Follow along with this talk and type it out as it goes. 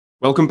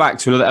Welcome back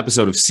to another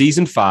episode of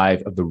Season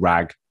 5 of the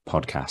RAG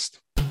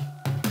podcast.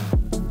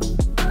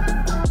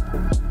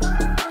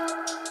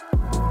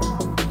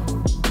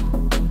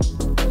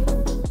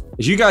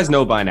 As you guys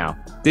know by now,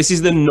 this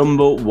is the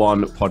number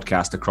one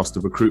podcast across the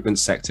recruitment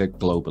sector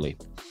globally.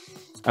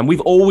 And we've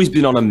always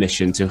been on a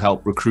mission to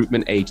help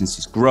recruitment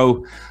agencies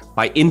grow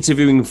by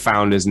interviewing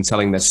founders and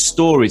telling their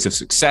stories of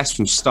success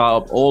from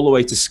startup all the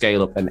way to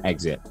scale up and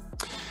exit.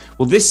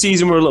 Well, this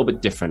season we're a little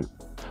bit different.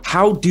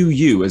 How do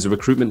you, as a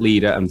recruitment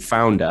leader and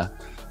founder,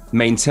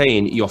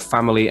 maintain your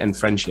family and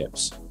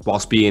friendships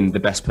whilst being the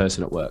best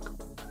person at work?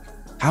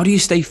 How do you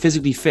stay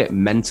physically fit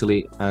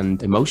mentally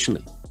and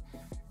emotionally?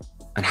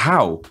 And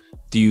how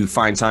do you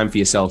find time for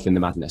yourself in the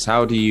madness?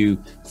 How do you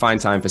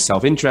find time for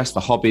self-interest,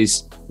 for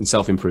hobbies, and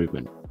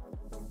self-improvement?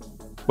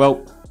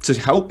 Well, to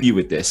help you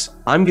with this,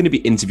 I'm going to be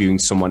interviewing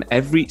someone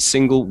every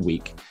single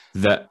week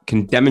that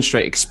can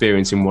demonstrate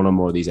experience in one or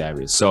more of these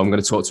areas. So I'm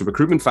going to talk to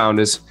recruitment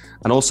founders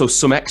and also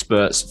some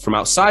experts from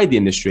outside the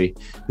industry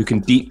who can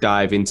deep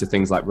dive into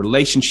things like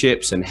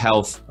relationships and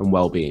health and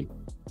well-being.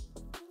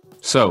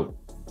 So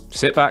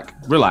sit back,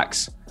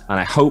 relax, and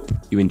I hope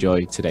you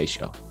enjoy today's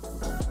show.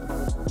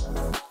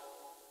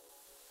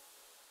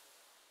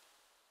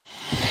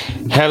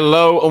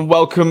 Hello and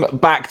welcome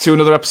back to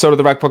another episode of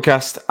the RAG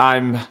podcast.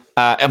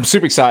 I'm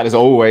super excited as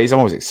always. I'm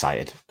always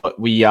excited, but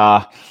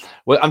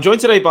I'm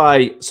joined today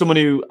by someone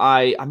who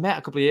I met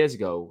a couple of years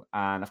ago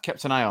and I've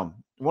kept an eye on.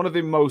 One of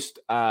the most,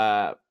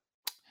 I'd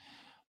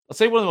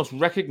say one of the most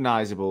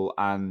recognizable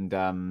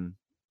and,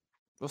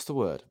 what's the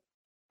word?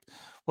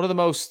 One of the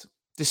most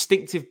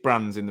distinctive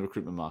brands in the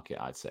recruitment market,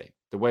 I'd say,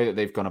 the way that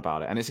they've gone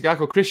about it. And it's a guy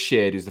called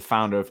Sheard, who's the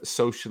founder of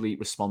Socially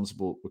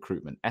Responsible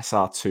Recruitment,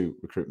 SR2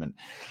 Recruitment.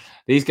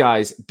 These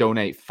guys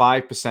donate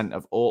 5%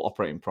 of all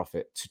operating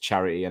profit to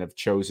charity and have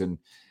chosen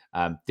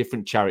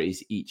different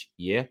charities each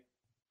year.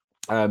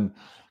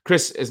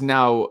 Chris is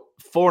now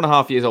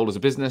 4.5 years old as a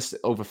business,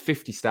 over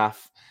 50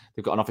 staff.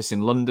 They've got an office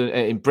in London,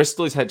 in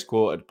Bristol is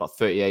headquartered, about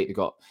 38. They've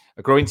got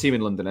a growing team in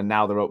London, and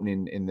now they're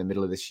opening in the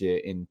middle of this year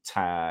in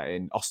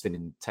Austin,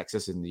 in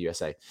Texas, in the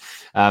USA.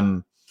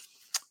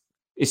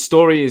 His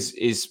story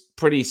is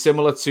pretty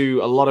similar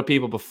to a lot of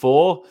people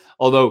before,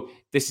 although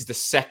this is the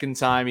second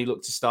time he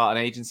looked to start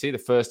an agency. The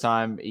first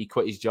time he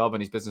quit his job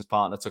and his business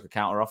partner took a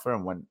counter offer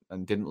and went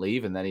and didn't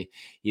leave. And then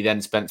he then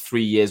spent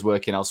 3 years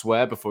working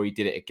elsewhere before he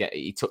did it again.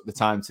 He took the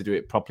time to do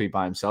it properly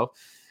by himself.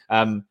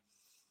 And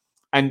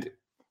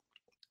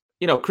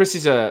you know, Chris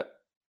is a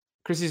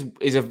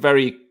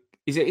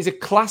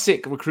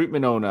classic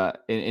recruitment owner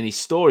in his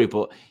story,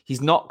 but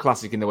he's not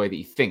classic in the way that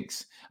he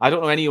thinks. I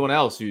don't know anyone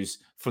else who's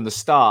from the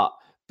start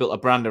built a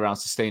brand around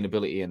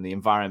sustainability and the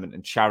environment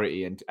and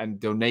charity and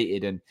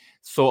donated and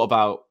thought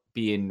about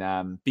being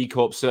B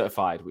Corp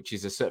certified, which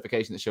is a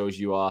certification that shows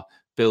you are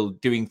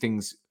doing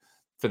things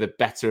for the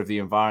better of the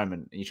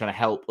environment and you're trying to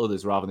help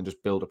others rather than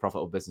just build a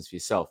profitable business for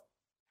yourself.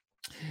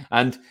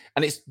 And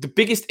it's the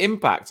biggest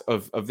impact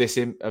of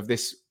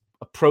this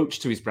approach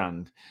to his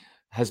brand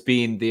has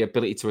been the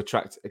ability to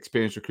attract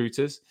experienced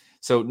recruiters.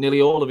 So nearly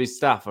all of his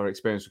staff are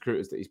experienced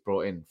recruiters that he's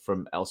brought in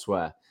from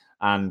elsewhere.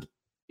 And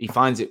he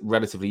finds it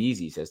relatively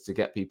easy, he says, to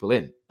get people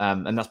in.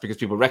 And that's because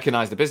people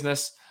recognize the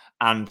business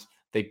and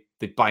they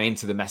buy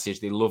into the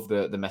message. They love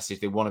the message.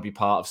 They want to be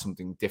part of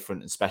something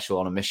different and special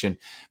on a mission,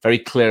 very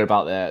clear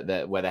about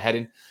where they're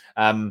heading.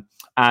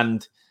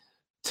 And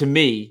to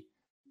me,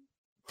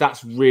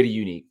 that's really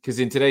unique because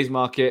in today's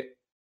market,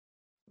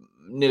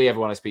 nearly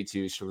everyone I speak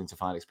to is struggling to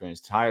find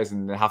experienced hires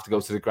and they have to go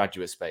to the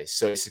graduate space.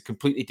 So it's a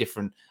completely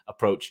different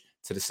approach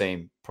to the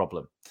same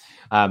problem.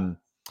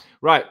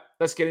 Right,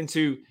 let's get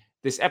into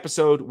this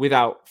episode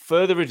without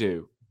further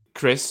ado.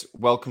 Chris,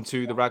 welcome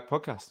to the RAG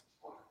podcast.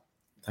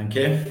 Thank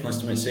you. Nice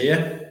to see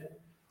you.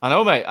 I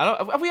know, mate.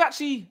 Have we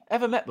actually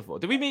ever met before?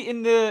 Did we meet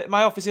in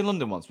my office in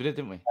London once? We did,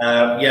 didn't we?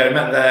 Yeah, we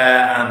met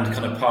there and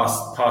kind of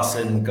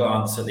passing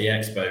glance at the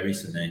expo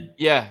recently.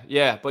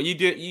 Yeah. But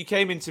you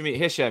came in to meet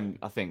Hisham,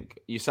 I think.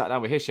 You sat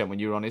down with Hisham when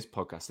you were on his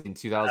podcast in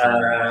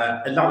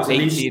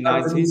 2018,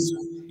 19.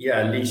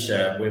 Yeah,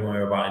 Alicia, when we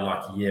were about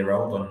like a year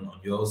old on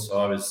yours. So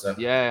I was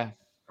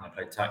kind of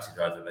played taxi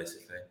driver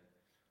basically.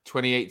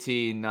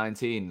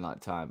 2018-19 like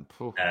time.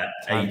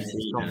 18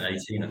 and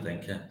 18, I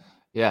think, yeah.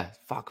 Yeah,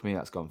 fuck me,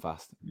 that's gone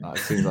fast. It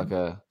seems like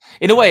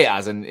in a way it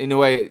has, and in a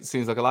way it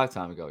seems like a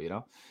lifetime ago, you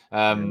know?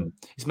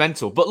 It's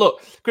mental. But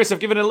look, Chris,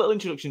 I've given a little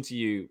introduction to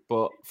you,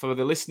 but for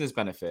the listeners'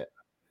 benefit,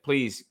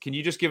 please, can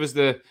you just give us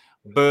the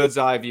bird's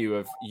eye view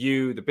of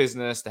you, the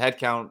business, the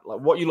headcount,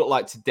 like what you look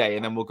like today,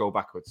 and then we'll go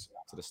backwards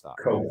to the start.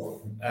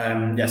 Cool.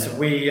 So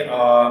we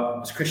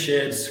are Chris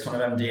Sheard,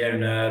 kind of MD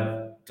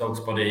owner, dog's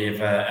body of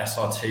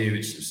SR2,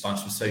 which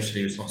stands for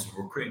Socially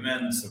Responsible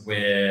Recruitment. So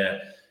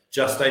we're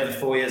just over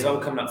 4 years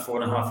old, coming up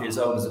 4.5 years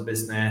old as a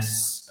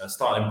business.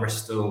 Started in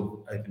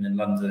Bristol, opened in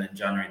London in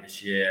January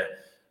this year,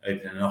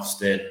 opened in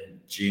Austin,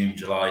 June,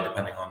 July,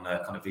 depending on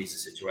the kind of visa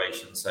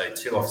situation. So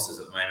 2 offices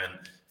at the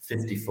moment,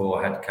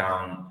 54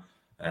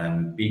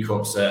 headcount, B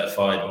Corp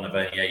certified, one of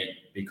only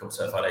 8 B Corp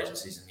certified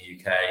agencies in the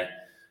UK.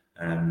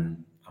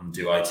 And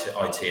do IT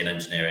and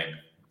engineering.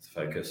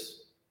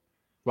 focus.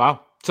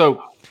 Wow.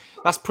 So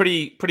that's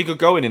pretty good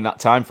going in that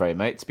time frame,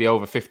 mate, to be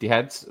over 50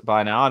 heads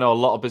by now. I know a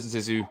lot of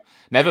businesses who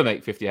never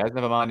make 50 heads,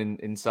 never mind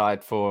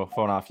inside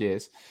 4.5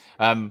 years.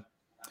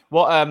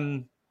 What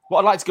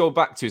I'd like to go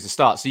back to is the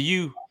start. So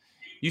you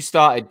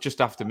started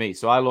just after me.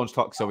 So I launched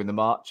Hoxo in the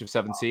March of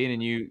 17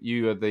 and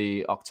you are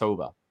the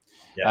October.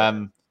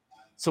 Yeah.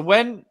 So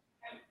when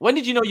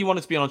did you know you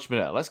wanted to be an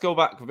entrepreneur? Let's go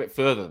back a bit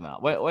further than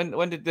that.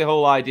 When did the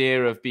whole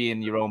idea of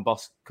being your own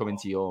boss come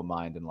into your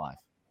mind and life?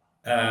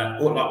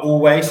 I've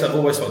always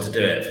wanted to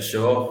do it for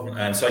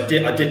sure. So I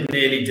did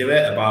nearly do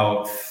it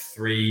about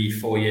 4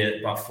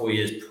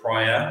 years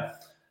prior.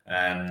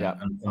 And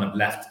kind of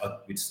left.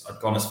 I'd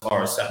gone as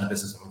far as setting a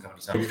business up and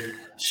company. So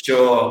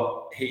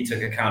sure, he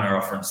took a counter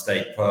offer and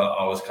stayed put.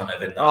 I was kind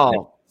of in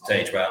that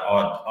stage where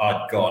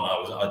I'd gone.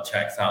 I'd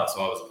checked out.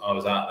 So I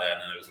was out there,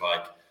 and it was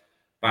like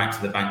back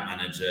to the bank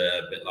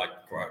manager, a bit like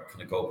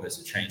kind of goalposts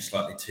have changed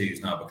slightly.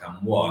 2's now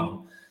become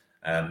 1.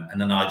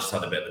 And then I just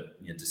had a bit of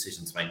a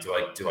decision to make.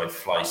 Do I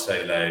fly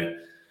solo?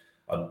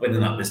 I'd been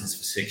in that business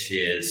for 6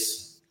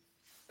 years.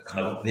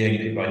 Kind of the only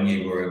people I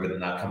knew were within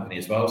that company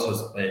as well.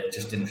 So it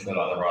just didn't feel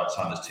like the right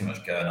time. There's too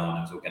much going on.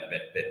 It was all getting a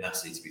bit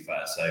messy, to be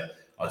fair. So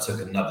I took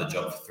another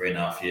job for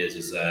 3.5 years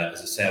as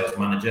a sales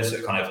manager. So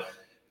it kind of,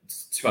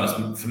 to be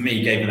honest, for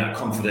me, gave me that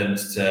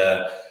confidence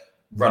to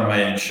run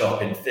my own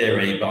shop in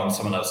theory, but on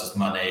someone else's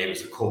money. It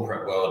was a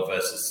corporate world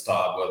versus the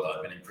startup world that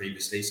I'd been in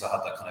previously. So I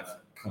had that kind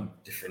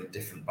of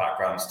different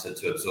backgrounds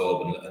to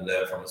absorb and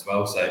learn from as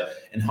well. So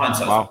in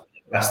hindsight,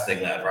 it's the best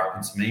thing that ever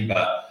happened to me.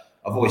 But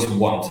I've always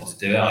wanted to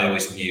do it. I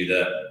always knew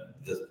that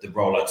the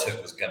role I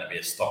took was going to be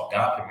a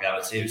stopgap. In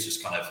reality, it was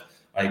just kind of,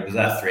 I was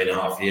there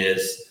 3.5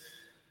 years.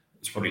 It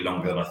was probably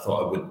longer than I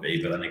thought I would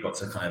be, but then it got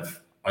to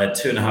I had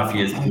 2.5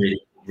 years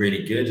really,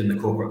 really good in the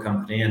corporate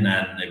company, and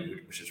then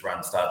which was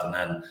Randstad, and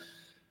then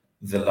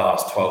the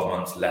last 12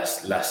 months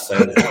less so.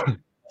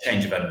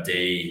 Change of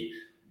MD,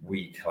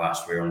 we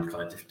clashed. We were on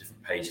kind of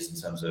different pages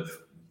in terms of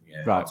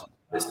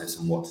business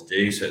and what to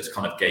do. So it's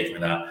kind of gave me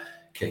that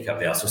kick up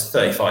the ass. I was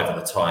 35 at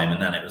the time,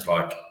 and then it was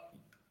like,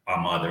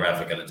 I'm either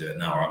ever going to do it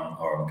now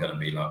or I'm going to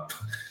be like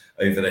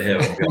over the hill.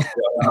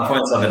 I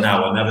find something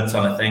now or never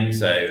kind of thing.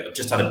 So I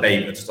just had a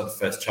baby. I just had the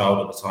first child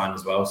at the time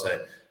as well.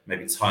 So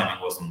maybe timing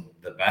wasn't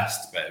the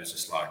best, but it was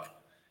just like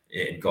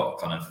it got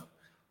kind of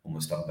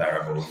almost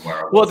unbearable.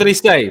 What did he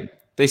say?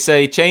 They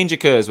say change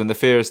occurs when the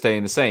fear of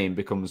staying the same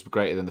becomes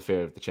greater than the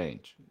fear of the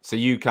change. So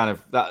you kind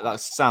of that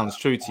sounds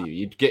true to you.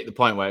 You'd get the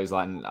point where it was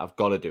like, I've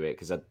got to do it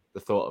because the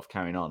thought of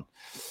carrying on.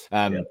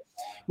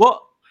 What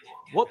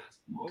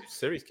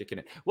Siri's kicking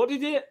it. What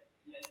did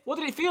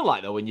it feel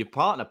like though when your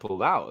partner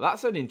pulled out?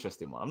 That's an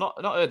interesting one. I've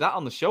not heard that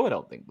on the show, I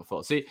don't think,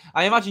 before. See,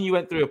 I imagine you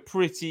went through a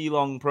pretty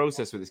long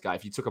process with this guy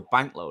if you took a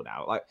bank loan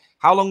out. Like,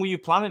 how long were you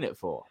planning it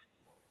for?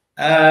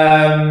 It's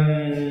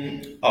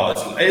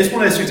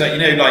one of those things like,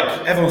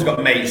 like everyone's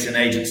got mates in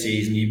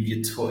agencies and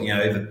you talk,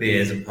 over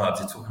beers and pubs,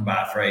 you're talking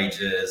about it for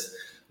ages.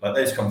 Like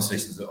those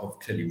conversations are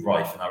clearly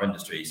rife in our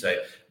industry. So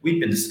we've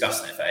been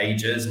discussing it for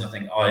ages. And I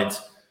think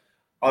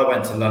I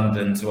went to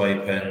London to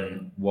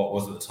open what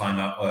was at the time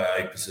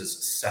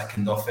Opus's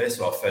second office,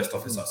 or our first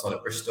office outside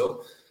of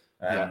Bristol.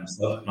 And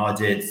I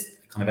did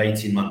kind of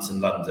 18 months in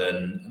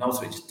London, and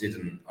also I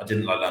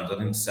didn't like London. I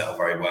didn't settle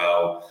very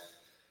well.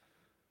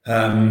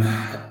 And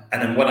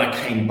then when I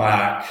came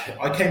back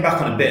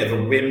on a bit of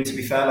a whim, to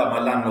be fair. Like my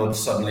landlord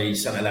suddenly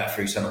sent a letter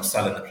through saying I'm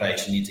selling the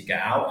place, you need to get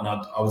out. And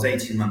I was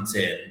 18 months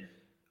in,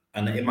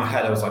 and in my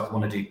head I was like,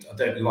 I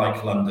don't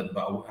like London,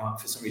 but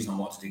for some reason I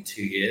want to do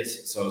 2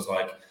 years. So I was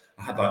like,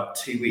 I had like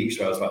 2 weeks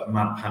where I was like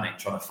mad panic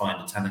trying to find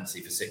a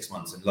tenancy for 6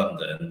 months in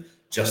London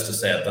just to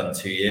say I've done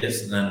 2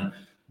 years. And then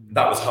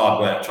that was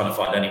hard work trying to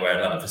find anywhere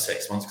in London for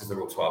 6 months because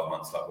they're all 12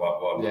 months. Like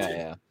why would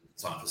you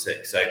sign for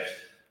 6? So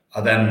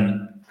I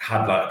then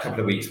had like a couple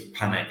of weeks of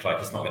panic, like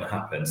it's not going to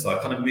happen. So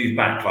I kind of moved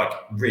back like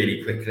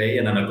really quickly,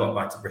 and then I got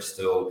back to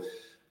Bristol.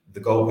 The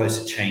goalposts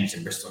had changed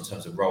in Bristol in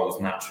terms of roles.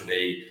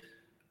 Naturally,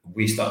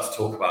 we started to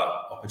talk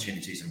about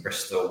opportunities in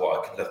Bristol, what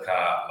I could look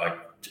at, like,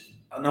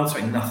 and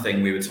ultimately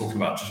nothing. We were talking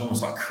about just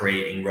almost like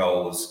creating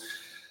roles,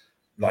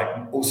 like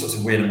all sorts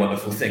of weird and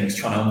wonderful things,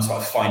 trying to almost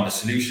like find a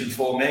solution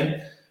for me,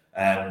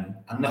 and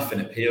nothing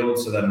appealed.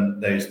 So then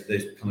those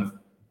kind of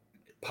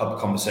pub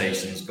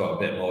conversations got a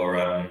bit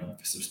more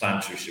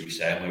substantial, should we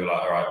say, and we were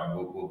like, all right,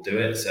 we'll do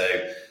it. So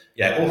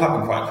it all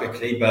happened quite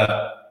quickly,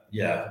 but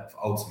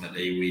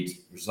ultimately we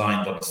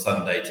resigned on a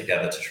Sunday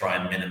together to try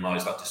and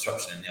minimize that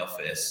disruption in the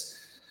office.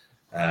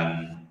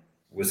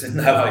 Was in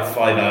there like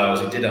 5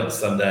 hours. We did it on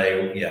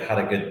Sunday. Had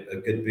a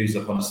good booze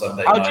up on a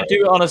Sunday. How did you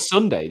do it on a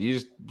Sunday? Do you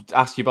just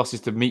ask your bosses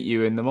to meet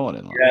you in the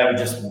morning? Like? We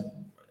just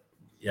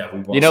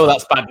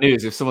that's bad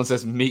news if soone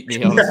says meet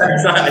me on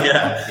Sunday.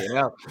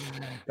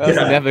 That's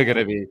never going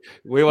to be.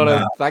 We want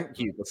to thank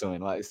you for something.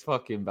 Like, it's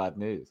fucking bad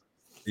news.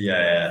 So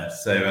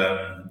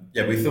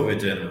we thought we were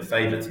doing them a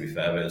favour, to be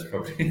fair, but it was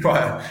probably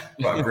quite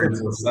a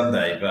brutal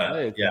Sunday.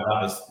 But that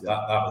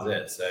was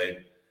it. So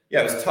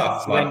it was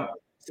tough.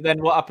 So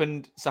then what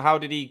happened? So how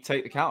did he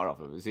take the counter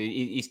offer? Was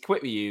he's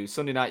quit with you?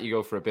 Sunday night you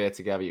go for a beer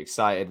together, you're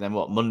excited. And then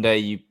what?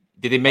 Monday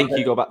did he make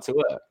you go back to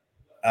work?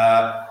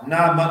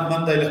 No,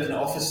 Monday looking at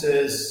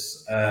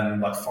offices,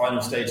 like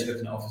final stage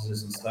looking at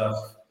offices and stuff.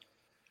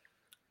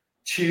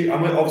 I mean,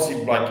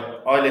 obviously, like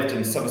I lived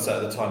in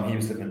Somerset at the time. He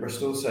was living in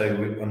Bristol, so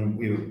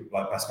we were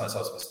like best mates. I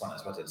was best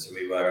mates with it, so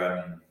we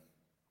were.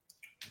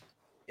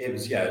 It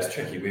was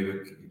tricky. We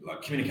were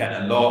like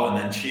communicating a lot, and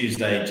then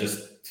Tuesday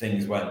just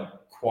things went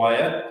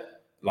quiet.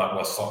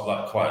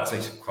 Quiet.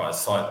 Things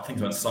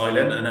went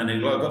silent, and then I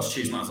got to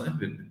Tuesday night. I was like, it's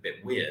been a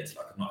bit weird.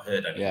 Like I've not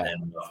heard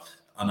anything,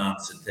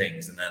 unanswered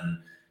things, and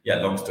then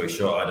long story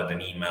short, I had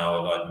an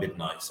email like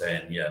midnight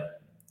saying,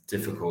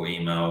 difficult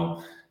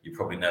email. You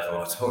probably never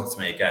want to talk to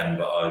me again,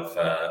 but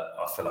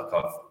I feel like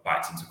I've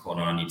backed into a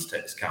corner. I need to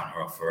take this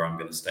counter offer. I'm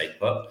going to stay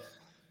put.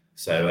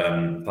 So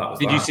that was.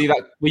 Did you see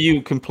that? Were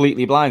you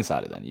completely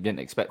blindsided then? You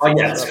didn't expect? Oh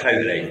yeah,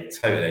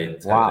 totally.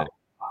 Wow.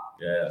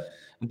 Yeah.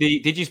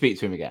 Did you speak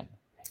to him again?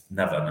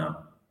 Never, no.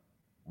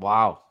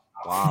 Wow.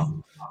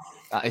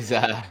 That is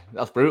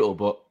that's brutal.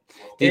 But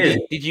did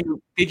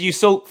you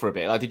sulk for a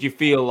bit? Like, did you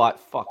feel like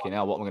fucking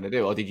hell, what am I going to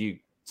do, or did you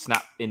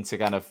snap into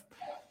kind of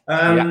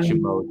reaction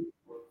mode?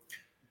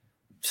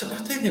 So I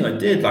don't think I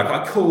did. Like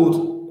I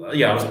called,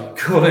 I was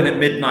calling at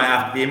midnight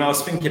after the email. I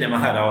was thinking in my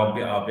head, I'll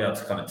be able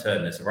to kind of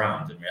turn this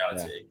around in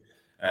reality.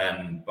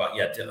 But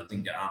I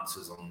didn't get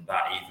answers on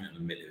that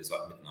evening. It was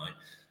like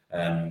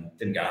midnight.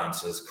 Didn't get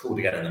answers. Called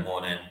again in the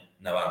morning,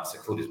 no answer.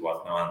 Called his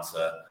wife, no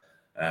answer.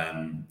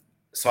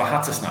 So I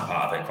had to snap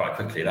out of it quite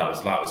quickly. That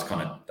was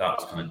kind of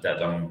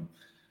dead. I'm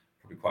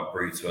probably quite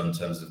brutal in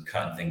terms of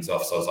cutting things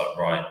off. So I was like,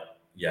 right.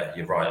 Yeah,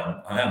 you're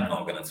right. I am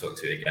not going to talk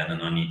to you again,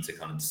 and I need to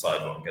kind of decide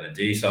what I'm going to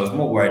do. So I was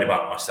more worried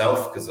about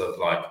myself because I was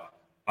like,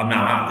 I'm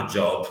now out of the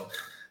job.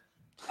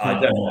 I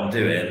don't know what I'm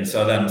doing.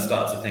 So I then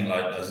started to think,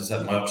 like, as I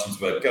said, my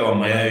options were go on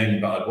my own,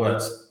 but I'd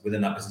worked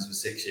within that business for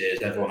 6 years.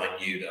 Everyone I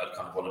knew that I'd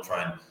kind of want to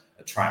try and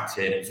attract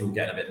in. It was all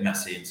getting a bit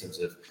messy in terms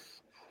of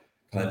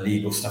kind of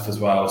legal stuff as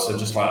well. So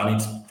just like I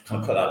need to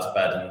kind of put that to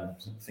bed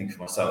and think for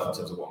myself in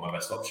terms of what my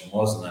best option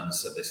was. And then I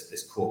said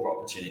this corporate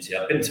opportunity.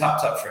 I've been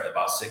tapped up for it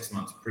about 6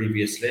 months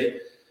previously.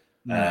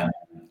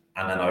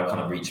 And then I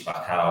kind of reached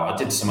back out. I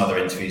did some other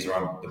interviews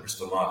around the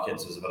Bristol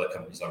markets as other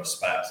companies I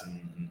respect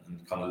and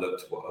kind of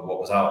looked at what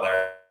was out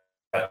there.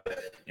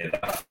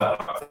 That felt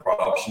like the right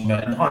option.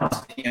 But in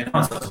hindsight,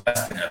 that's the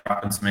best thing that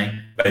happened to me.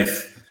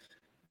 Both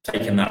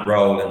taking that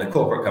role in the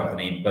corporate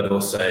company, but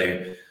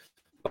also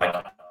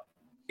like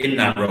in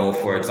that role,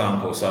 for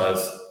example. So I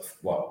was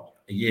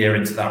a year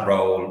into that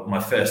role. My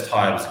first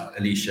hire was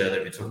Alicia that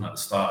we were talking about at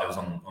the start. It was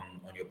on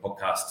your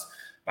podcast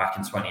back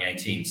in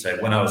 2018.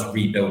 So when I was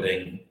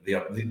rebuilding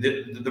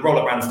the role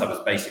at Randstad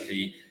was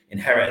basically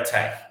inherit a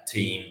tech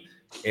team.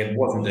 It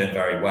wasn't doing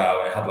very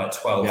well. It had like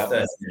 12,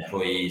 13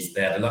 employees.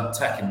 They had a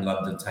tech in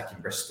London, tech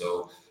in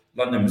Bristol.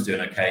 London was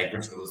doing okay.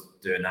 Bristol was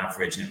doing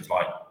average. And it was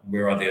like,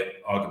 we're either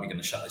arguably going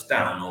to shut this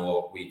down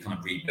or we kind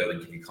of rebuild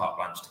and give you carte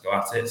blanche to go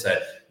at it. So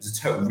it was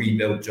a total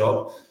rebuild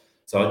job.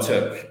 So I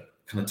took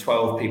kind of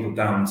 12 people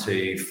down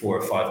to 4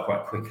 or 5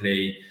 quite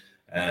quickly.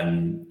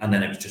 And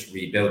then it was just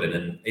rebuilding.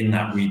 And in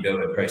that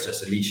rebuilding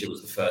process, Alicia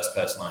was the first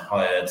person I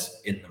hired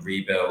in the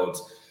rebuild.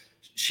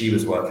 She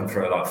was working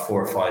for a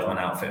 4 or 5 man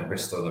outfit in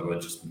Bristol that were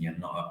just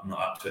not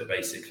up to it,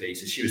 basically.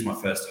 So she was my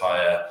first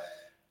hire.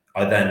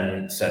 I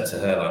then said to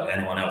her, like,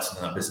 anyone else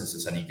in that business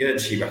that's any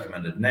good? She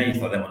recommended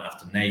Nath. I then went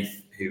after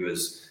Nath, who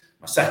was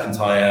my second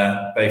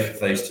hire. Both of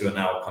those two are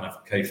now kind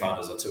of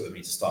co-founders I took with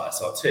me to start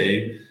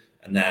SR2.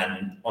 And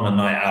then on a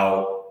night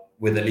out,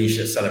 with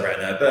Alicia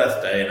celebrating her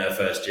birthday in her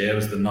first year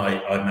was the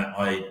night I met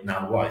my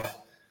now wife.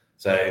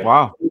 So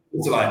wow,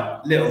 it's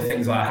like little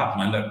things like that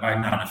happen. I look back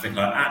now and I think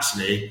like,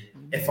 actually,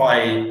 if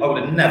I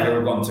would have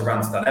never gone to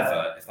Randstad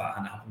ever if that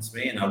hadn't happened to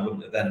me, and I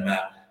wouldn't have then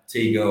met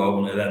Tigo, I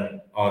wouldn't have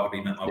then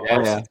arguably met my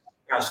wife. Yeah.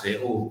 Actually,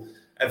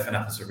 everything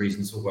happens for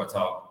reasons. All worked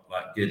out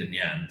like good in the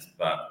end.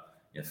 But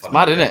it's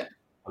mad, isn't it?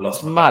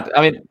 It's mad.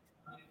 I mean,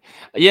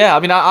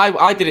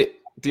 I did it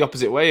the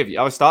opposite way of you.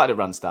 I started at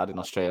Randstad in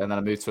Australia, and then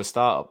I moved to a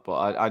startup.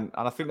 But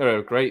I think they're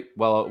a great,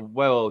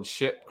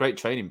 great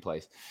training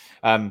place.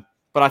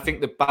 But I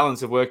think the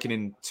balance of working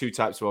in 2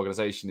 types of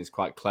organization is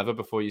quite clever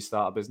before you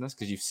start a business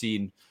because you've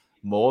seen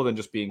more than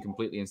just being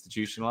completely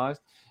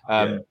institutionalized.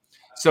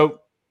 So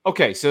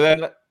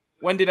then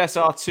when did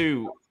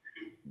SR2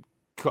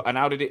 and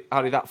how did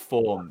that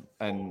form?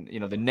 And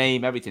the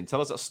name, everything.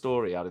 Tell us that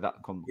story. How did that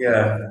come?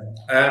 Yeah.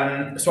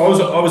 So I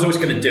was always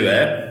going to do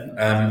it,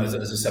 as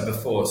I said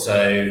before.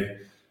 So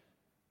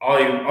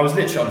I was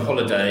literally on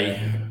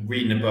holiday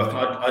reading a book, and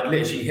I'd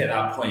literally hit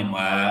that point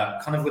where,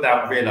 kind of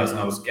without realizing,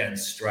 I was getting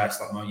stressed.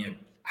 Like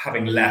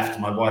having left,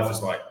 my wife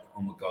was like,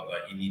 "Oh my god,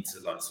 like you need to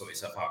sort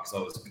yourself out,"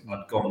 because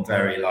I'd gone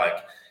very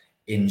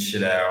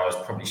insular. I was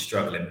probably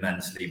struggling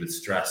mentally with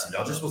stress, and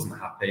I just wasn't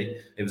happy.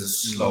 It was a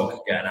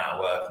slog getting out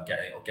of work and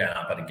getting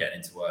out of bed and getting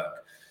into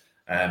work.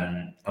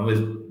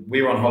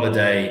 We were on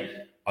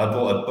holiday. I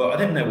bought a book. I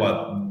didn't know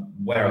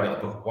where I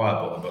got the book, why I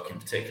bought the book in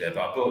particular,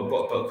 but I bought a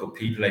book called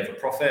People Over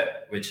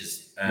Profit, which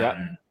is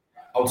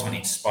ultimately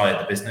inspired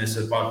the business.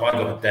 So by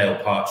got Dale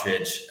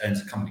Partridge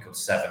owns a company called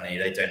 70.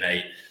 They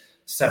donate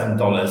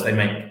 $7. They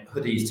make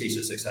hoodies,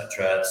 t-shirts,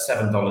 etc.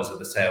 $7 of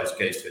the sales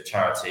goes to a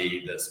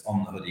charity that's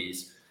on the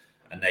hoodies,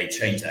 and they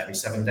change it every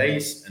 7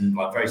 days. And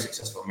like very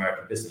successful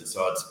American business.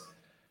 So I'd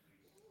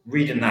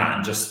reading that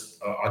and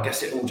just, I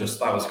guess it all just,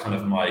 that was kind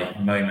of my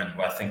moment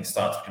where things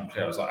started to come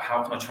clear. I was like,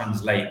 how can I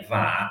translate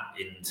that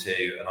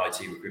into an IT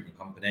recruitment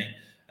company?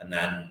 And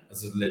then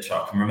as a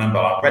literally, I can remember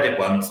I read it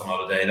once on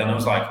holiday. Then I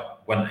was like,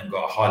 went and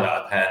got a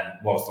highlighter pen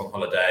whilst on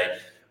holiday,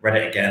 read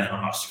it again, and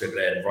I'm like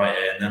scribbling, write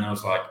it. And then I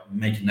was like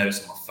making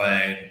notes on my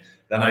phone.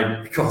 Then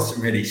I got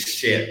some really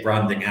shit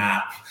branding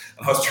app,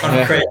 and I was trying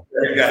to create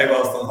a logo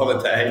whilst on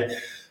holiday.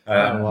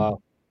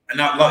 Wow. And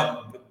that,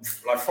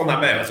 like from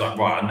that moment, I was like,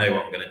 right, I know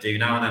what I'm going to do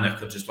now. And then I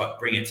could just like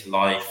bring it to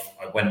life.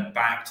 I went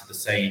back to the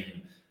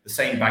same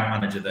bank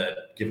manager that had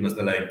given us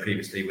the loan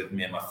previously with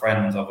me and my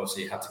friends.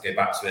 Obviously had to go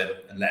back to him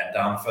and let him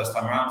down the first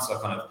time around. So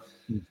I kind of,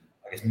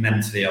 I guess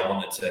mentally, I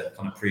wanted to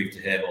kind of prove to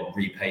him or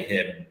repay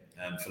him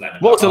for letting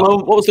him What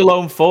was the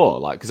loan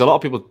for? Like, because a lot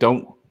of people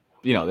don't,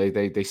 you know,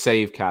 they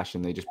save cash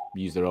and they just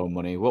use their own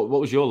money. What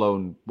was your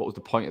loan? What was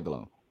the point of the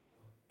loan?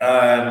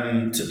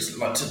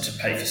 To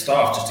pay for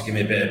staff, just to give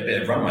me a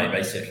bit of runway,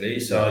 basically.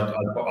 So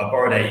I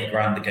borrowed 80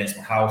 grand against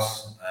my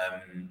house.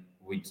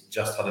 We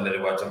just had a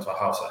little work done to our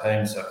house at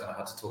home, so I kind of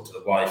had to talk to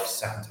the wife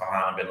second time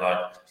around and been like,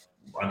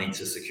 I need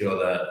to secure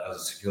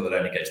the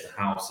loan against the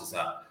house. Is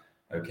that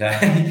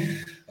okay?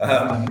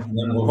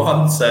 Number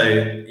one. So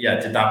yeah,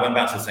 did that. Went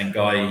back to the same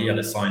guy. He had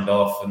it signed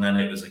off, and then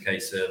it was a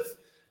case of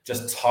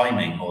just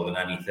timing more than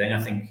anything. I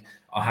think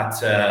I had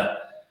to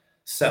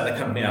set the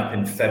company up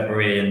in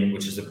February,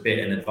 which is a bit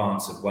in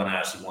advance of when I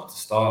actually want to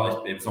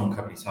start. It was on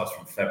Company's House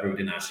from February. We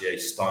didn't actually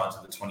start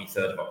until the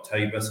 23rd of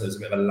October. So there's a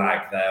bit of a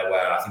lag there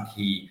where I think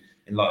he,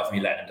 in light of me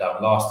letting him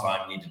down last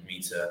time, needed me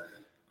to,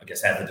 I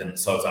guess,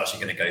 evidence I was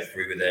actually going to go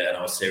through with it. And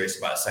I was serious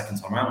about it second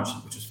time around,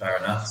 which was fair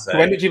enough. So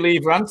when did you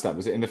leave Randstad?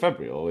 Was it in the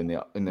February or in the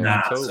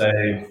October? So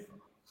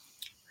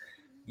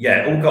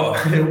yeah, it all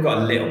got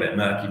a little bit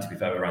murky, to be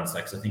fair, with Randstad,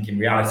 because I think in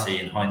reality,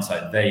 in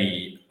hindsight,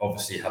 they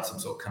obviously had some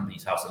sort of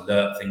Company's House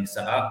alert thing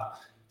set up.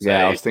 So,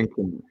 yeah, I was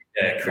thinking.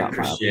 Yeah,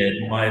 Chris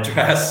Sheard, my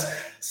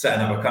address,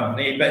 setting up a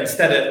company. But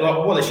instead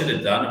of what they should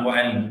have done, and what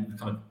any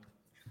kind of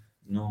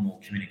normal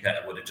communicator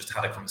would have just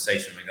had a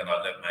conversation and gone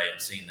like, look, mate,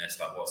 I've seen this,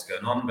 like what's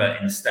going on? But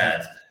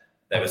instead,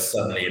 there was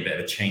suddenly a bit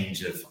of a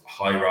change of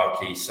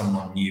hierarchy.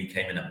 Someone new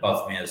came in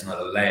above me, there's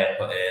another layer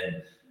put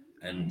in,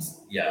 and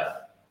yeah,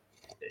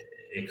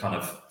 it kind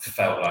of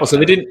felt like. Oh, so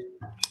they didn't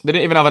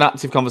even have an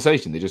active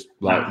conversation. They just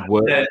like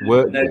worked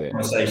with it.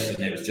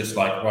 Conversation. It was just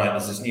like, right,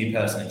 there's this new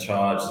person in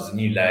charge. There's a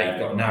new layer. You've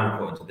got now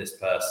reporting to this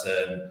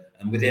person.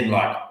 And within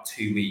like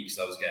 2 weeks,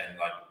 I was getting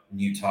like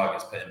new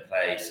targets put in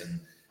place, and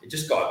it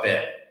just got a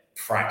bit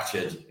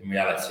fractured in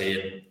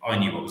reality. And I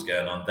knew what was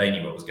going on. They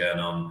knew what was going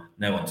on.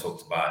 No one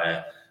talked about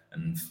it,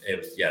 and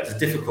it was a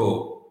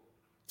difficult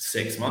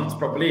 6 months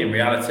probably in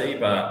reality.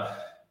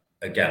 But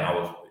again,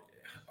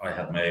 I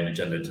had my own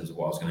agenda in terms of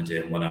what I was going to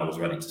do and when I was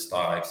ready to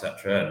start,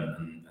 etc.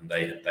 And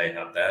they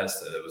had theirs.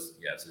 So it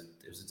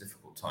was a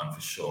difficult time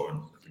for sure. And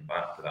looking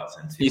back without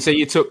saying too. You say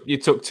you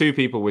took 2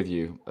 people with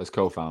you as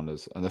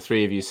co-founders, and the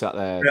 3 of you sat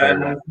there.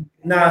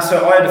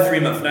 So I had a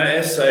 3-month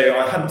notice, so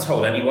I hadn't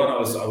told anyone I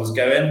was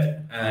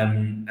going.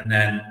 And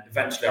then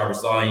eventually I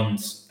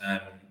resigned.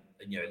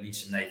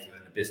 Alicia and Nathan were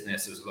in the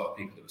business. There was a lot of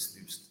people that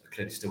was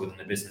clearly still within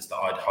the business that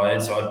I'd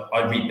hired. So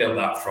I rebuilt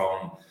that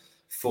from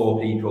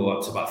 4 people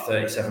up to about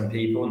 37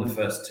 people in the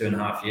first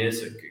 2.5 years.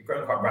 So it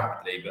grown quite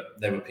rapidly, but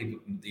there were people,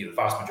 the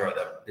vast majority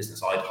of the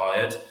business I'd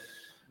hired.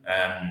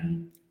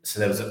 So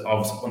there was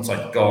obviously, once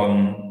I'd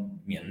gone,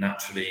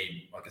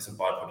 naturally, I guess a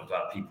byproduct of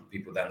that,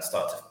 people then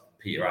start to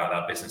peter out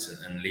of that business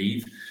and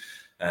leave.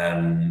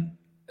 I'd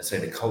say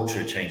the culture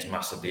had changed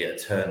massively.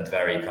 It turned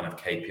very kind of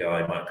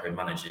KPI,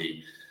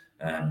 micromanaging,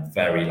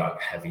 very like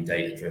heavy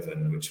data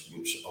driven, which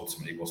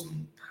ultimately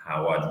wasn't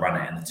how I'd run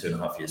it in the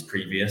 2.5 years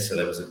previous. So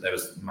there was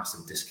a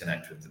massive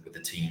disconnect with the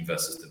team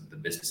versus the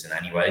business in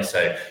any way.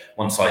 So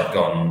once I'd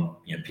gone,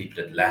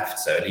 people had left.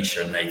 So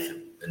Alicia and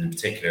Nathan in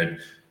particular,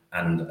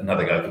 and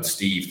another guy called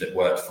Steve that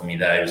worked for me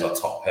there, he was our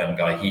top perm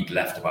guy. He'd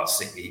left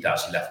he'd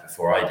actually left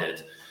before I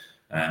did.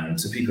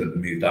 So people had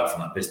moved out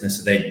from that business.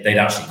 So they'd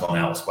actually gone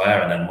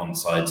elsewhere. And then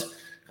once I'd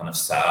kind of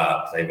set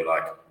up, they were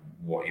like,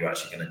 what are you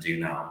actually going to do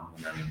now?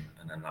 And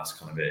then that's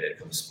kind of it. It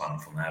kind of spun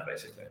from there,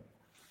 basically.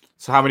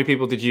 So how many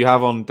people did you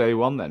have on day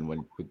one then, with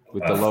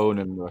the loan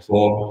and the rest?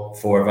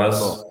 Four of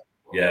us.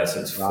 Yeah,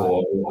 so it's 4.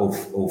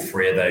 All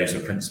 3 of those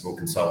are principal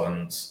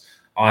consultants.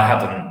 I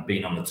hadn't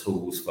been on the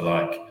tools for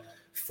like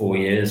 4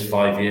 years,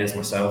 5 years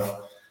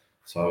myself.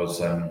 So I was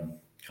kind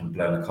of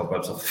blowing the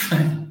cobwebs off the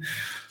phone.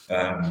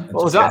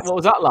 What was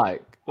that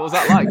like? What was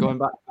that like going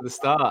back to the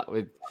start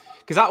with?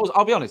 Because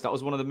I'll be honest, that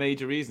was one of the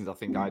major reasons I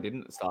think I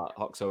didn't start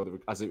Hoxo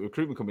as a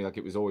recruitment company like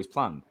it was always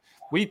planned.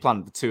 We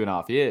planned for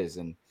 2.5 years,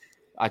 and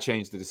I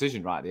changed the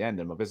decision right at the end.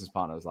 And my business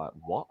partner was like,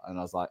 "What?" And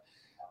I was like,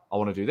 "I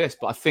want to do this."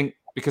 But I think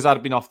because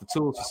I'd been off the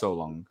tools for so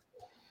long,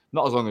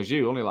 not as long as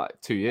you, only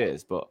like 2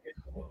 years, but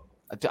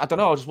I don't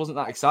know. I just wasn't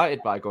that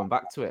excited by going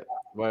back to it.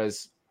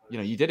 Whereas,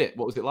 you did it.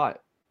 What was it like?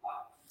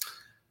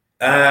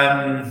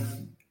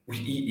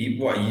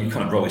 You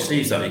kind of roll your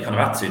sleeves up. You kind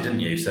of had to, didn't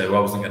you? So I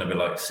wasn't going to be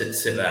like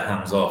sit there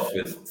hands off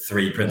with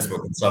 3 principal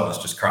consultants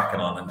just cracking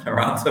on and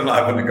around them.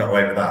 I wouldn't have got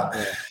away with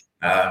that.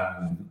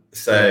 Yeah.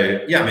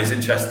 So yeah, I mean, it's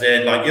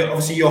interesting. Like you're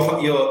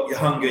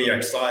hungry, you're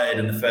excited,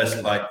 and the first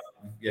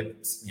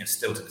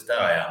still to this day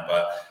I am,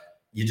 but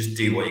you just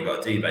do what you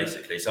got to do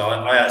basically. So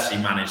I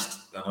actually managed,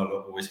 and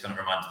I'll always kind of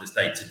remind to this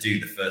day, to do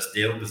the first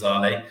deal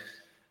bizarrely.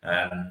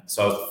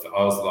 So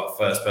I was like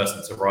first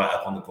person to write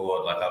up on the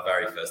board like our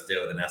very first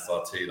deal with an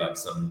SR2, like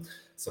some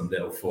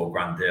little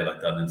 $4,000 deal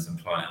I'd done in some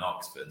client in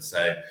Oxford.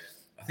 So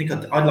I think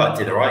I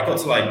did all right. Got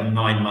to like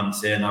 9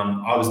 months in.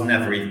 I was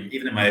never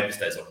even in my early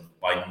days, I was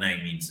by no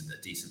means a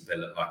decent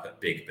biller, like a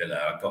big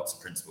biller. I got to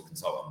principal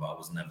consultant, but I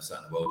was never set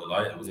in the world of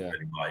light. It wasn't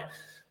really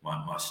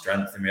my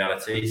strength in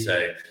reality.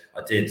 So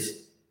I did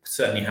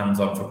certainly hands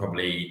on for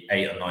probably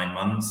 8 or 9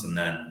 months, and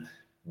then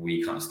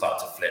we kind of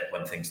start to flip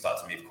when things start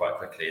to move quite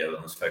quickly. I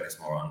was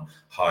focused more on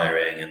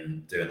hiring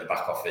and doing the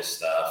back office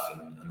stuff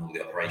and all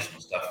the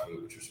operational stuff,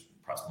 which was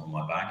perhaps more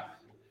my bag.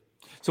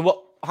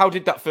 So how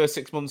did that first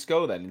 6 months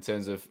go then in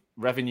terms of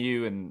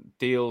revenue and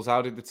deals?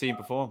 How did the team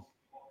perform?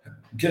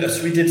 Good.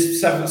 So we did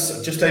just over 7. I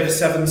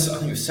think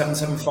it was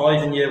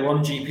 775 in year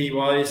 1 GP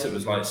wise. It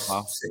was like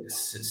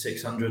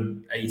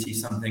 680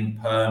 something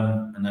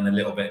perm, and then a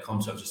little bit of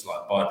contract, just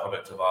like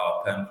byproduct of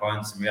our perm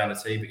clients in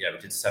reality. But yeah, we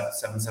did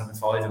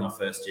 775 in our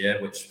first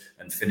year,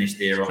 and finished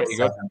the year on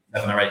 7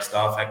 or 8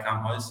 staff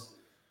headcount wise.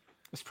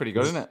 That's pretty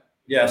good, isn't it?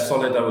 Yeah,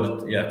 solid. I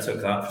would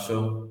took that for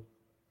sure.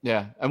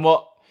 Yeah, and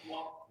what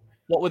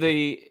were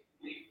the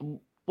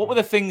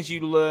things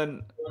you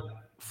learned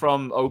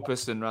from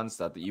Opus and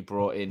Randstad that you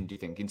brought in, do you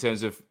think, in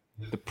terms of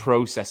the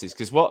processes?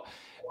 Because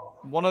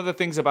one of the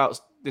things about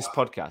this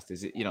podcast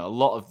is,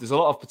 there's a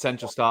lot of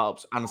potential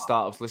startups and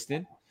startups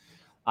listening,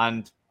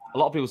 and a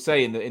lot of people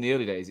say in the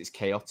early days it's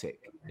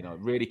chaotic,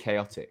 really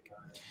chaotic.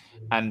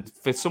 And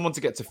for someone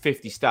to get to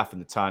 50 staff in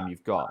the time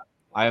you've got,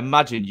 I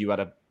imagine you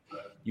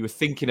were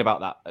thinking about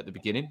that at the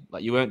beginning,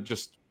 like you weren't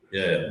just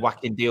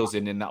whacking deals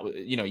in, and that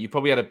you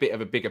probably had a bit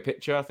of a bigger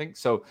picture, I think.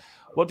 So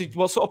what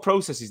sort of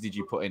processes did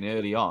you put in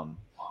early on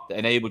that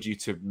enabled you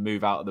to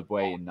move out of the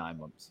way in 9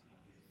 months?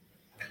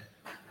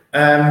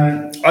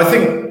 I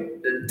think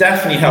it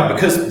definitely helped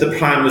because the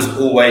plan was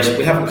always,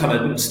 we haven't kind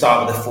of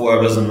started with the 4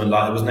 of us and there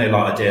was no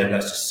idea,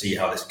 let's just see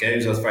how this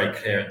goes. I was very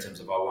clear in terms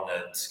of I want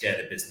to scale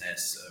the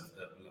business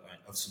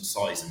of some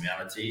size in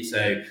reality.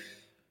 So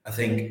I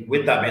think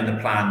with that being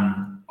the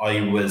plan,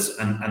 I was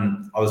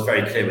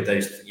very clear with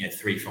those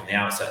 3 from the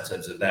outset in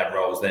terms of their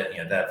roles. That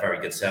they're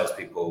very good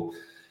salespeople,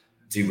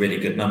 do really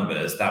good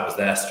numbers. That was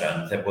their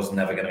strength. It was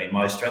never going to be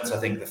my strength. So I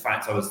think the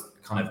fact I was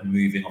kind of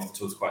moving off the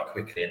tools quite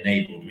quickly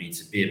enabled me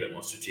to be a bit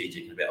more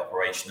strategic and a bit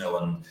operational,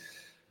 and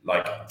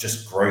like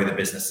just grow the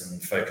business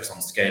and focus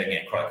on scaling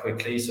it quite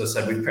quickly. So I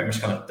said we've pretty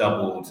much kind of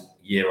doubled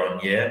year on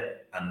year,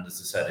 and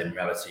as I said, in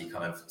reality,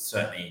 kind of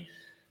certainly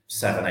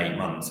 7-8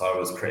 months, I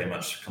was pretty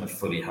much kind of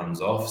fully hands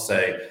off. So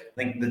I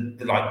think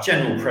the like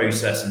general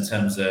process in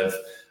terms of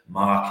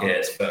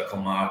markets, vertical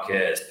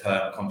markets,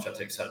 perm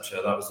contract,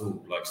 etc., that was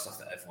all like stuff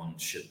that everyone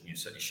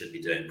certainly should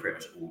be doing. Pretty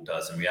much all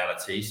does in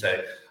reality. So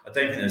I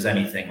don't think there's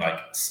anything like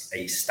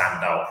a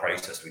standout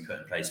process we put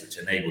in place which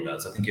enabled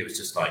us. I think it was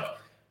just like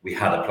we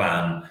had a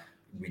plan,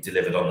 we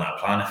delivered on that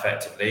plan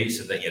effectively,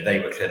 so that they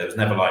were clear. There was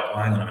never like,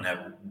 hang on a minute,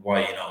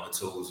 why are you not on the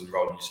tools and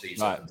rolling your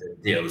sleeves up and doing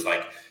deals?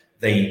 Like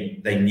they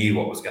knew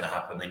what was going to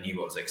happen, they knew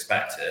what was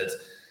expected.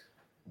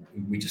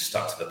 We just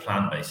stuck to the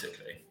plan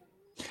basically.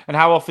 And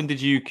how often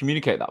did you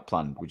communicate that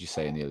plan, would you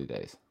say, in the early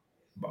days?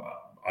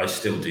 I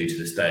still do to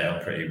this day.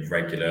 I'm pretty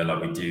regular.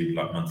 Like we do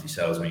like monthly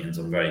sales meetings.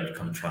 I'm very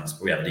kind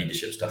of we have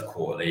leadership stuff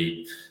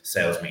quarterly,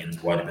 sales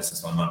meetings, wider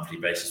business on a monthly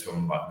basis. We're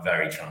like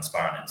very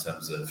transparent in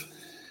terms of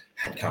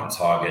headcount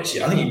targets.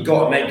 I think you've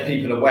got to make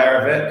people aware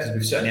of it because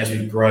we've certainly, as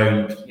we've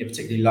grown,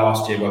 particularly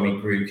last year where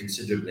we grew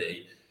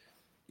considerably,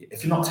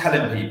 if you're not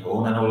telling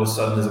people and then all of a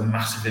sudden there's a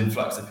massive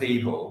influx of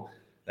people,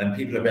 then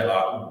people are a bit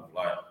like, oh,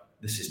 like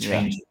this is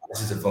changing. Yeah.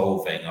 This is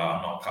evolving.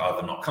 I'm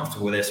not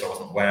comfortable with this, or I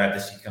wasn't aware of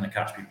this. You're going to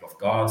catch people off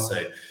guard.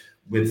 So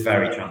we're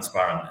very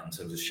transparent in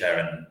terms of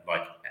sharing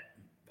like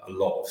a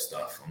lot of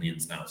stuff on the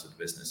ins and outs of the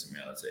business in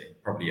reality.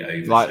 Probably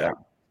overshare. Like that.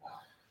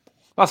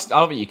 I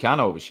don't think you can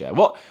overshare.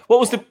 What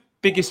was the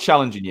biggest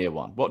challenge in year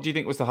 1? What do you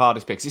think was the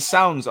hardest bit? 'Cause it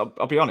sounds,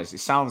 I'll be honest, it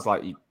sounds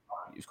like it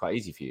was quite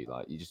easy for you.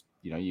 Like you just,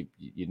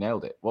 you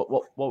nailed it. What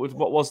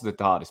was the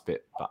hardest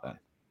bit back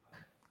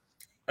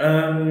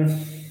then?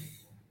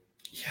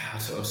 Yeah,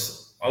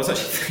 I was actually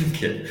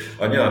thinking.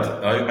 I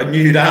knew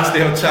you'd ask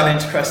the old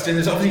challenge question.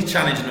 It's obviously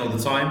challenging all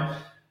the time.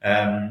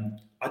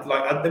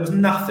 There was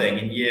nothing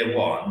in year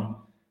 1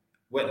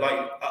 where,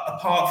 like,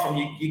 apart from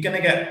you're going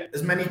to get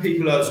as many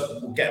people as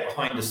will get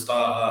behind a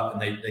startup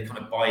and they kind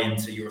of buy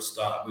into your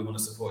startup. We want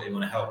to support you,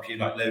 want to help you,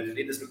 like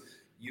locally.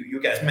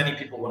 You get as many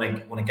people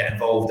want to get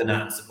involved in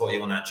that and support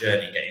you on that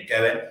journey, get you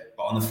going.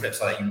 But on the flip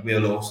side, you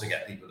will also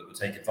get people that will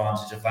take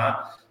advantage of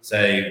that.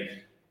 So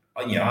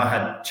I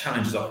had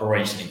challenges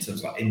operationally in terms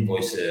of like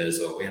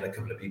invoices, or we had a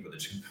couple of people that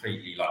just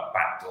completely like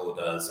backdoored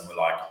us and were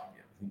like,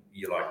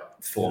 you're like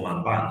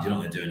 4-man band, you're not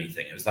going to do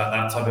anything. It was that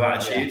type of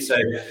attitude. So,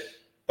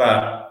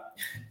 but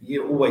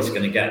you're always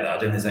going to get that. I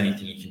don't think there's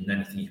anything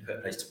you put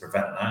in place to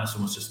prevent that. It's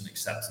almost just an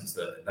acceptance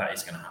that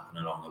is going to happen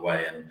along the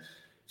way, and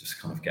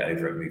just kind of get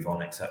over it, move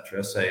on,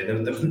 etc. So there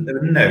was no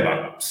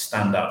like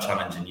standout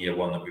challenge in year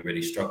one that we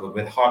really struggled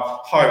with.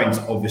 Hiring's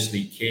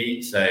obviously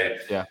key. So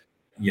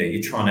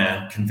you're trying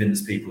to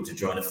convince people to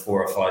join a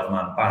 4 or 5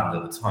 man band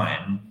at the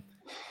time.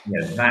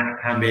 That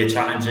can be a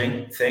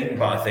challenging thing,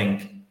 but I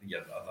think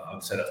I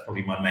would say that's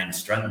probably my main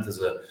strength as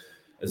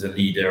a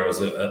leader,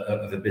 as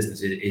of a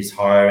business, is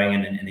hiring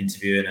and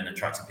interviewing and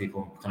attracting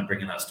people, and kind of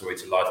bringing that story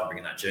to life and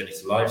bringing that journey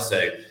to life.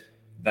 So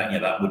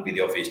that would be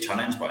the obvious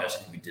challenge, but I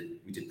actually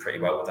think we did pretty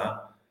well with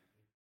that.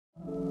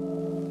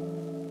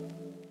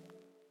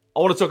 I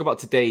want to talk about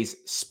today's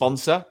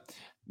sponsor.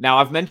 Now,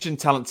 I've mentioned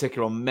Talent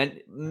Ticker on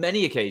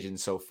many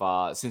occasions so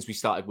far since we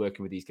started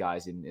working with these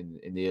guys in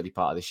the early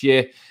part of this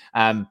year.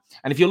 And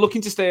if you're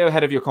looking to stay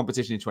ahead of your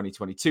competition in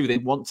 2022, they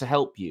want to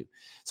help you.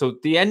 So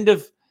at the end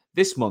of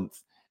this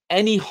month,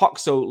 any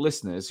Hoxo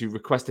listeners who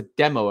request a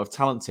demo of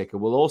Talent Ticker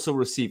will also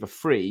receive a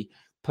free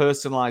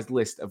personalized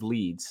list of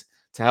leads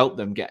to help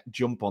them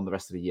jump on the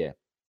rest of the year.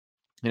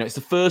 It's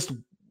the first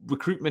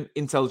recruitment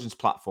intelligence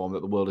platform that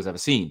the world has ever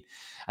seen.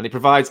 And it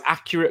provides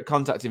accurate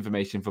contact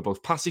information for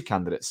both passive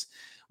candidates,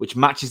 which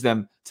matches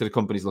them to the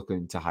companies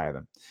looking to hire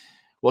them.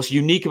 What's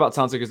unique about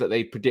Talent Ticker is that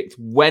they predict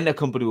when a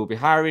company will be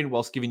hiring,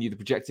 whilst giving you the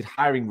projected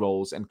hiring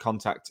roles and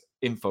contact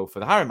info for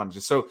the hiring manager.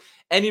 So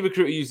any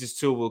recruiter who uses this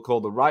tool will call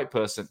the right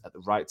person at the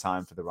right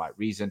time for the right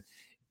reason.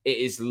 It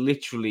is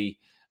literally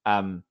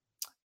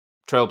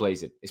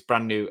trailblazing. It's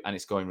brand new and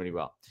it's going really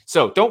well.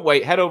 So don't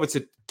wait. Head over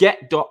to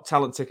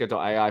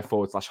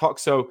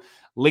get.talentticker.ai/Hoxo.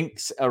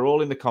 Links are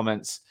all in the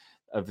comments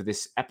of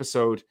this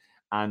episode,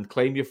 and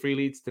claim your free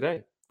leads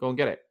today. Go and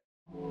get it.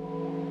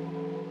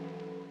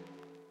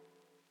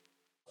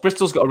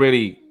 Bristol's got a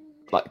really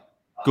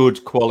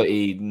good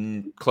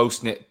quality,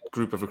 close-knit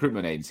group of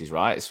recruitment agencies,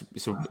 right?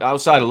 It's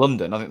outside of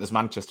London. I think there's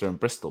Manchester and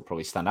Bristol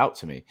probably stand out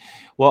to me.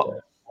 What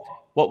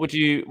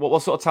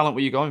sort of talent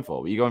were you going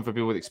for? Were you going for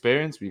people with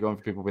experience? Were you going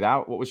for people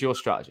without? What was your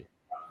strategy?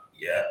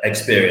 Yeah,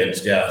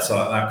 experience. Yeah, so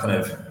that kind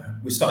of,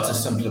 we started to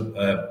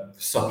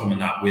supplement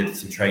that with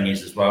some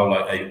trainees as well.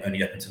 Like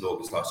only up until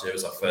August last year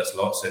was our first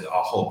lot, so that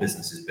our whole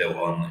business is built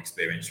on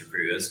experienced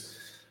recruiters,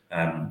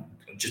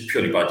 just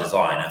purely by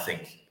design. I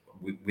think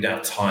we don't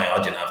have time.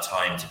 I didn't have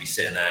time to be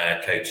sitting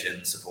there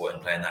coaching,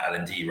 supporting, playing that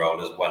L&D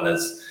role, as well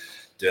as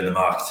doing the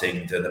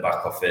marketing, doing the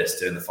back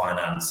office, doing the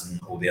finance, and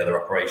all the other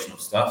operational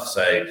stuff.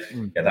 So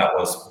that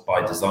was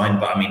by design.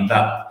 But I mean,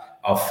 that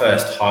our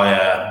first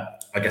hire,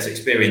 I guess,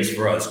 experience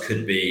for us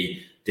could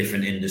be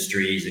different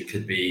industries. It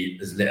could be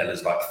as little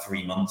as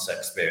 3 months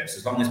experience.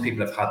 As long as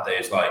people have had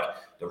those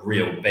the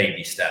real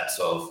baby steps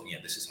of,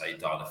 this is how you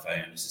dial a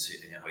phone, this is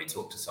how you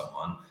talk to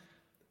someone,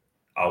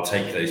 I'll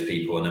take those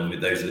people, and then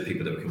those are the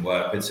people that we can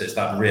work with. So it's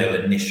that real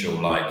initial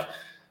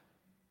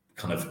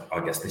kind of,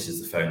 I guess this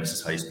is the phone, this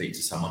is how you speak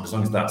to someone. As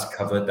long as that's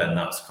covered, then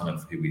that's kind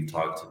of who we've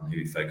targeted and who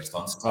we focused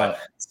on. So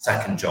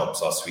second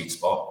job's our sweet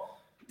spot.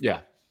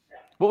 Yeah.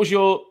 What was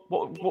your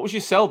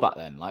sell back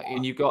then?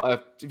 And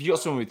if you got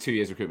someone with 2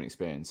 years recruitment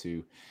experience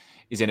who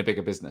is in a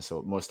bigger business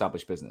or more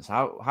established business,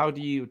 how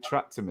do you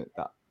attract them at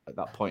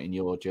that point in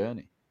your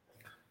journey?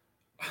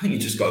 I think you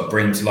just got to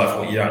bring to life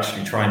what you're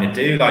actually trying to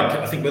do.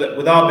 I think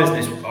with our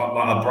business,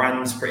 our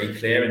brand's pretty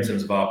clear in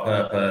terms of our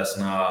purpose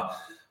and our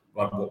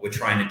what we're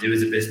trying to do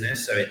as a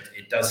business. So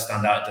it does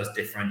stand out, it does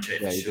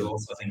differentiate for sure.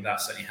 So I think that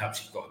certainly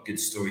helps. You've got a good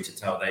story to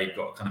tell there. You've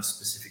got kind of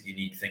specific,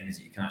 unique things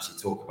that you can actually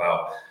talk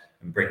about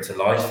and bring to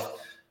life.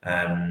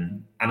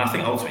 And I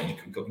think ultimately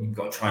you've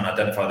got to try and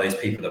identify those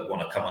people that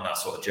want to come on that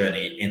sort of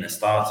journey in a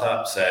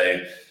startup.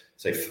 So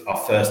our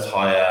first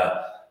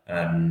hire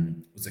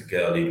was a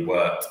girl who'd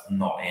worked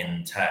not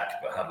in tech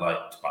but had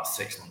about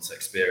 6 months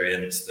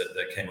experience that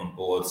came on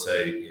board.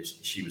 So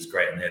she was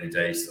great in the early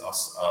days.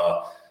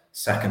 Our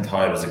second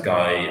hire was a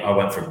guy I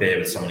went for a beer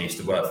with someone I used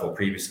to work for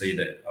previously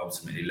that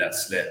ultimately let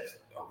slip.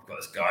 We've got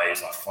this guy who's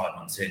 5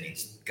 months in,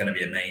 he's going to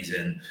be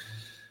amazing.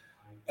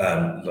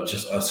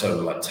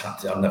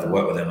 Tapped it. I've never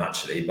worked with him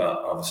actually, but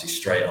obviously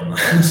straight on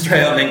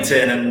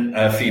LinkedIn and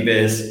a few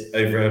beers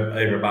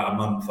over about a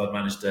month, I'd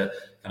managed to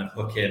kind of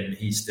hook him.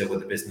 He's still with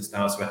the business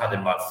now, so we had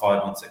him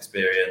 5 months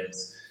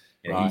experience.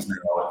 Right. He's now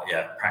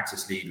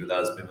practice lead with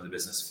us, been with the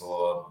business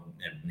for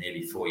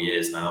nearly 4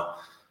 years now.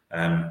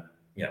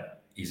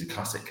 He's a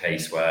classic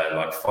case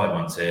where 5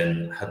 months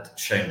in, had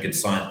shown good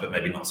signs, but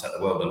maybe not set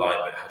the world alight,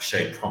 but had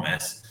shown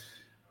promise.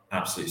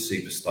 Absolute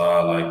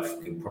superstar.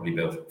 He'll probably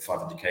build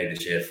 500k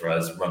this year for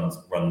us. Runs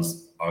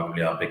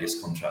arguably our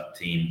biggest contract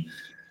team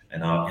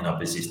in our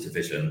busiest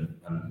division,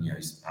 and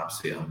he's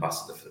absolute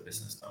ambassador for the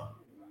business now.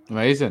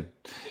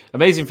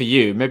 Amazing for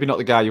you. Maybe not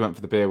the guy you went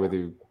for the beer with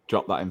who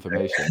dropped that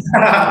information.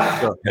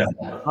 I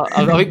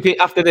think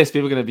after this,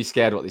 people are going to be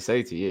scared what they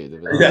say to you.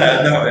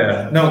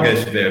 No one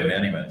goes for beer with me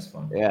anyway. It's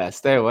fine. Yeah,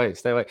 stay away.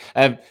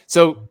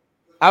 So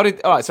How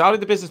did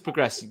the business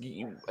progress? At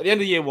the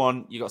end of year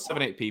one, you got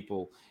 7-8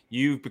 people.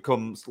 You've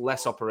become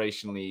less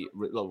operationally.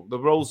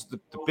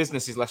 The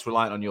business is less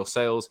reliant on your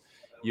sales.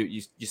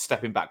 You're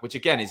stepping back, which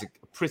again is a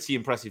pretty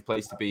impressive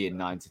place to be in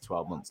 9 to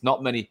 12 months.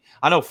 Not many.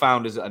 I know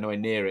founders that are nowhere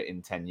near it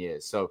in 10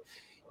 years. So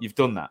you've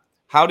done that.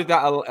 How did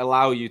that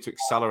allow you to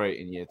accelerate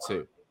in year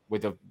two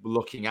with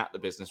looking at the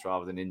business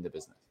rather than in the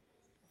business?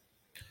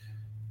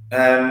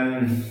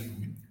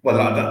 Well,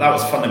 that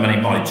was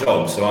fundamentally my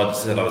job. So I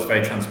was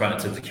very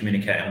transparent to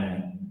communicate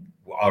on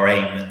our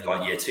aim in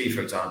like year two,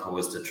 for example,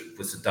 was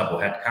to double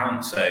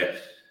headcount. So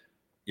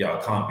yeah,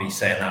 I can't be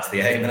saying that's the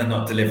aim and I'm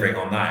not delivering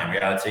on that in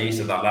reality.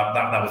 So that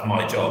was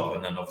my job.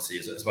 And then obviously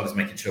as well as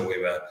making sure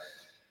we were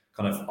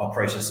kind of our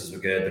processes were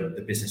good,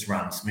 the business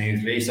ran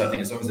smoothly. So I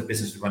think as long as the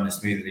business was running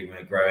smoothly, we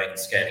were growing and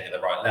scaling at the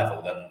right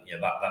level, then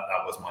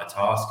that was my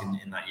task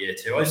in that year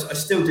too. I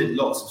still did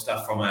lots of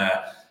stuff from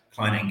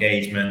client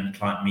engagement,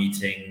 client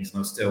meetings, and I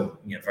was still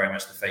very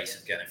much the face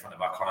of getting in front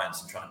of our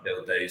clients and trying to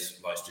build those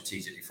like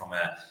strategically from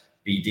a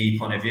BD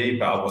point of view,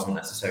 but I wasn't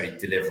necessarily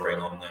delivering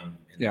on them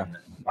in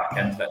the back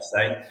end, let's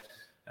say.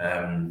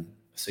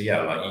 So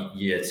yeah, like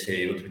year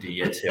two, what did we do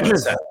year two? I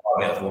set a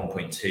target of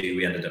 1.2.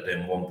 We ended up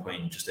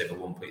doing just over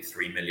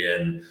 1.3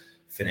 million.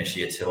 Finished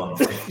year two on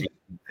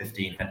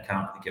 15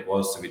 headcount, I think it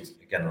was. So we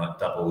again like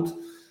doubled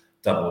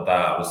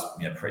that. It was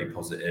pretty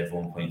positive.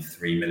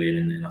 1.3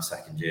 million in our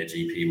second year.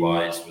 GP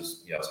wise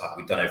was I was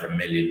happy. We'd done over 1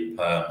 million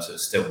perm, so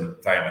it's still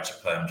very much a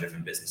perm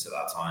driven business at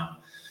that time.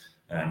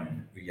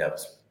 I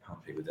was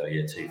happy with our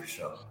year two for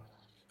sure.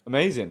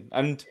 Amazing.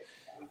 And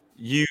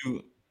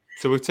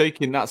so we're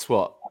taking, that's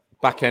what,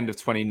 back end of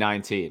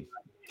 2019.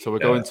 So we're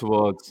going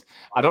towards,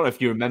 I don't know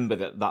if you remember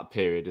that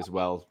period as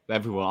well. I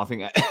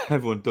think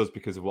everyone does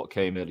because of what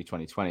came early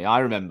 2020. I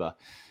remember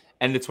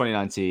end of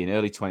 2019,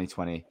 early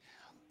 2020,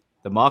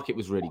 the market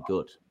was really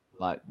good.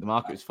 Like the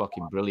market was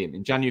fucking brilliant.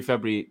 In January,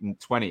 February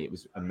 20, it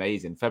was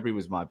amazing. February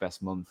was my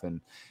best month and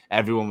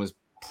everyone was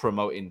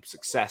promoting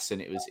success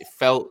and it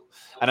felt,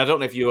 and I don't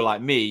know if you were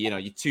like me,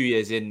 you're 2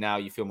 years in now,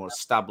 you feel more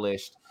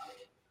established.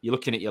 You're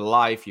looking at your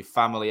life, your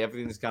family,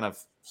 everything's kind of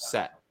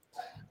set.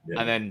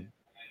 Yeah. And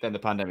then the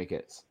pandemic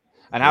hits.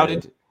 And how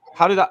did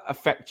that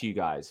affect you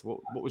guys? What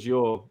was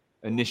your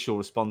initial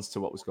response to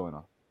what was going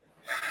on?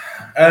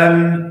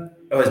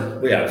 It was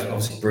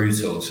obviously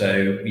brutal.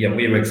 So yeah,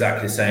 we were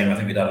exactly the same. I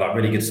think we'd had like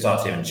really good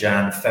start here in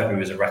Jan. February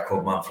was a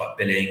record month, like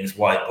billings,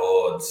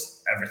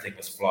 whiteboards, everything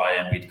was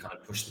flying. We'd kind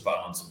of pushed the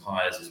button on some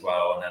hires as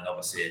well, and then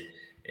obviously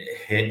it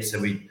hit.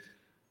 So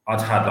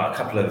I'd had like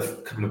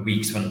a couple of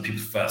weeks when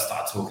people first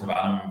started talking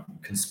about it.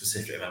 I can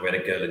specifically remember we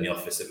had a girl in the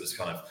office that was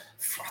kind of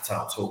flat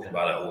out talking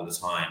about it all the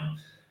time,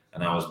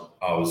 and I was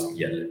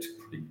looked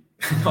pretty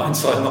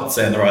hindsight not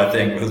saying the right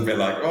thing, but it was a bit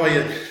like, oh,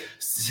 you're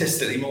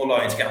statistically more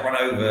likely to get run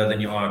over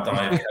than you are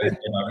die of COVID.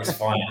 It's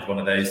fine. It's one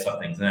of those type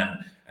of things.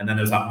 And then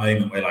there was that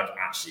moment where like,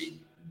 actually,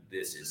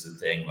 this is the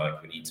thing.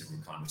 Like, we need to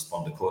kind of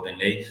respond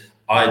accordingly.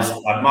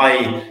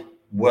 My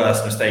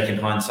worst mistake in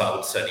hindsight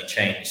would certainly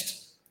changed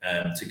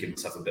to give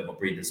myself a bit more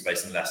breathing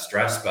space and less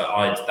stress. But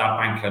that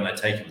bank loan I'd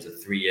taken was a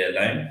 3-year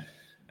loan,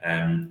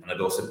 and I'd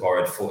also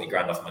borrowed 40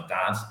 grand off my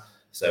dad.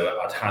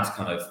 So I'd had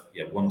kind of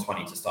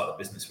 120 to start the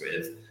business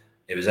with.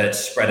 It was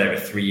spread over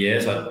 3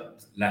 years.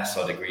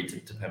 I'd agreed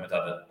to pay my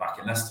dad back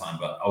in less time,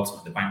 but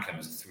ultimately the bank loan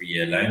was a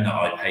 3-year loan that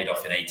I paid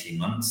off in 18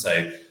 months.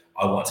 So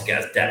I wanted to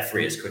get as debt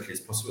free as quickly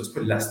as possible. It was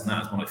pretty less than that.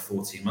 It was more like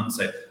 14 months.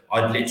 So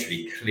I'd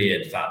literally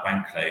cleared that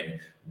bank loan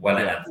well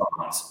in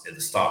advance at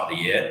the start of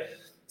the year.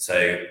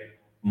 So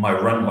my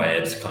runway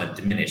had kind of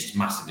diminished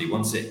massively.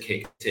 Once it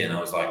kicked in, I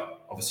was like,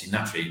 obviously,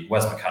 naturally,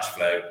 where's my cash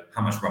flow?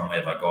 How much runway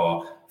have I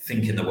got?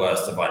 Thinking the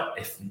worst of like,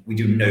 if we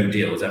do no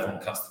deals,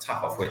 everyone cuts the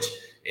tap off, which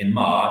in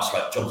March,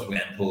 like jobs were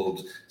getting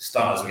pulled,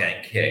 starters were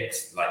getting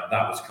kicked. Like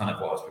that was kind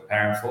of what I was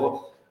preparing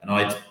for. And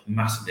I'd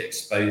massively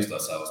exposed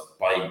ourselves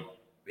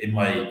in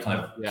my kind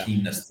of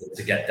keenness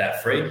to get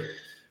debt free.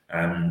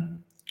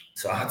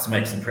 So I had to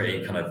make some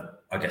pretty kind of,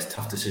 I guess,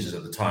 tough decisions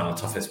at the time. The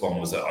toughest one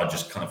was that I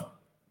just kind of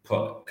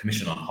put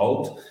commission on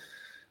hold.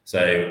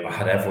 So I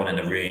had everyone in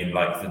the room,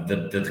 like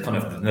the kind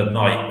of the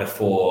night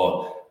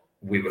before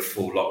we were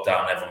full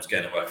lockdown, everyone was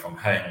going to work from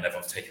home and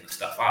everyone's taking the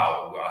stuff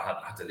out.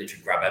 I had to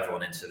literally grab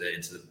everyone into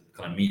the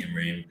kind of meeting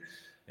room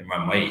in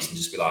Runway East and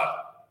just be like,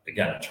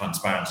 again,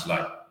 transparency,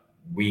 like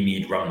we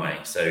need runway.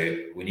 So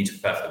we need to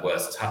prepare for the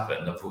worst that's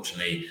happened.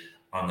 Unfortunately,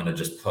 I'm going to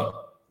just put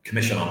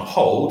commission on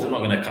hold.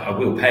 I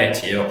will pay it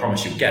to you. I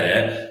promise you'll get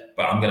it,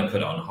 but I'm going to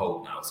put it on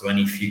hold now. So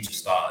any future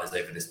starters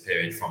over this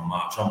period from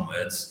March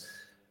onwards,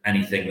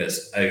 anything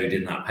that's owed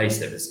in that pay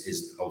slip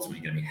is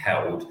ultimately going to be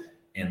held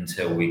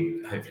until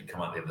we hopefully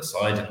come out the other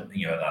side.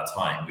 And at that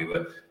time we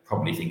were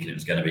probably thinking it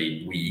was going to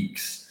be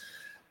weeks.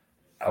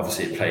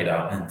 Obviously it played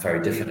out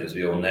very different, as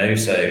we all know.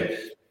 So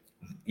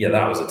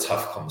that was a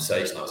tough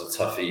conversation. That was a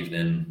tough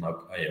evening.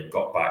 I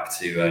got back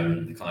to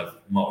the kind of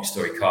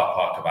multi-story car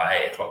park about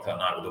 8:00 that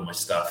night with all my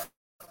stuff,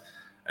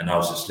 and I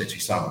was just literally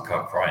sat in the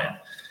car crying.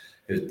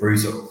 It was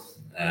brutal.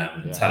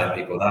 Telling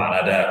people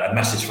that. And I had a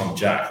message from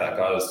Jack, that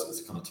guy I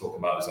was kind of talking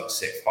about, was like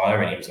sick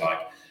fire, and he was like,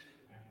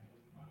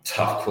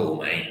 Tough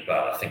call, mate,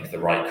 but I think the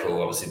right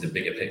call. Obviously, the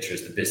bigger picture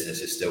is the business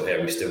is still here.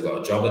 We've still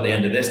got a job at the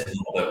end of this,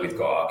 not that we've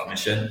got our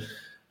commission.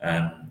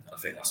 I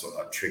think that's what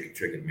like,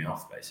 triggered me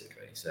off,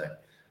 basically. So,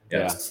 yeah,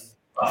 it was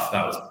tough.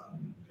 That was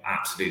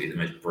absolutely the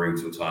most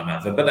brutal time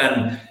ever. But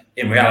then,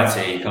 in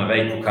reality, kind of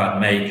April come,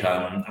 May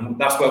come, and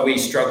that's where we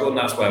struggled, and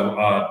that's where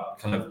our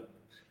kind of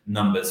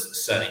numbers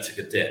certainly took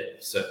a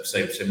dip. So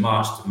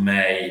March to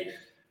May,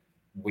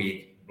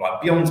 we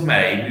like beyond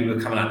May, we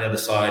were coming out the other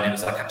side. And it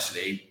was like,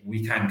 actually,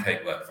 we can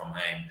cope work from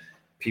home.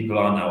 People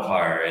are now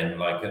hiring.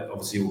 Like,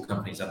 obviously, all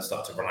companies then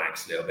start to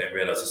relax a little bit,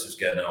 realize this was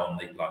going on.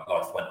 Like,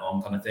 life went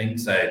on, kind of thing.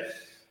 So,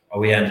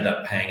 we ended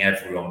up paying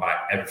everyone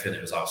back everything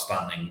that was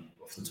outstanding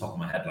off the top of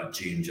my head, like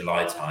June,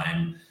 July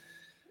time.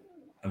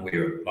 And we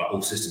were like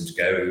all systems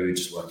go. We were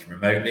just working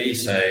remotely.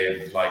 So,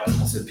 like,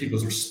 so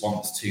people's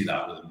response to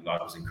that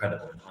was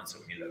incredible. And so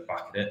when you look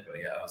back at it, but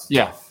yeah, it was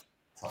tough.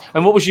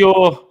 And what was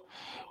your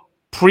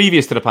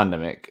previous to the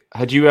pandemic,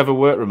 had you ever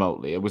worked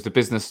remotely, or was the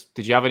business?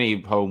 Did you have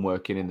any home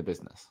working in the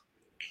business?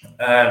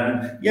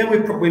 Yeah,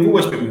 we've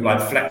always been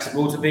like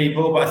flexible to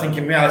people, but I think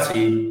in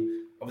reality,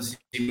 obviously,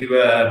 we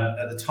were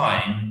at the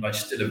time like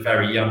still a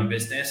very young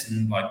business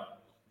and like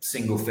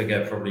single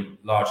figure, probably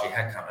largely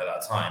headcount at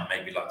that time,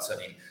 maybe like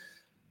certainly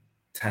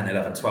 10,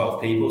 11,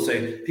 12 people.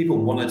 So people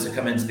wanted to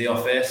come into the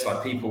office.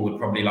 Like people would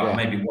probably like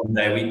maybe one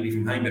day a week be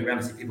from home, but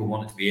reality people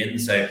wanted to be in.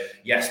 So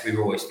yes, we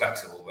were always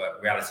flexible,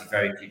 but reality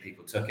very few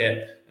people took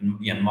it. And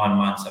my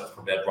mindset was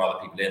probably I'd rather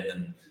people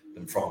in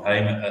than from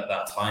home at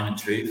that time, in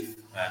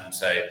truth.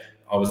 So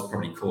I was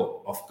probably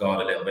caught off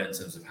guard a little bit in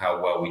terms of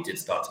how well we did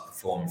start to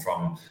perform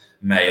from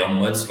May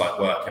onwards, like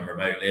working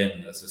remotely.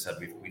 And as I said,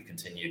 we've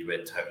continued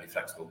with totally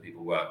flexible.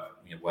 People work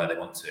where they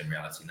want to in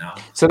reality now.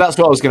 So that's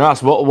what I was going to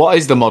ask. What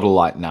is the model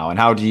like now, and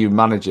how do you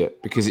manage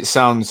it? Because it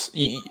sounds,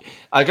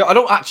 I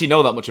don't actually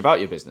know that much about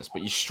your business,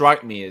 but you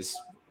strike me as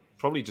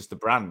probably just the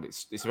brand.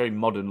 It's a very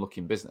modern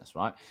looking business,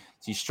 right?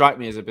 So you strike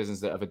me as a business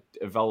that have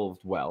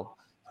evolved well.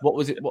 What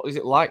is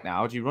it like now?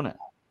 How do you run it?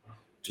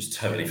 Just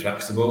totally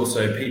flexible.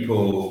 So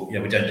people, we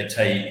don't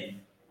dictate.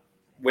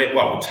 We're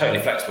totally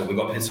flexible. We've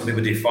got some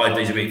people do 5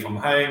 days a week from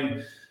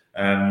home.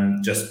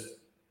 Just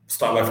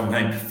start work from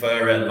home,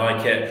 prefer it,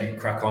 like it. You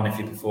crack on if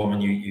you perform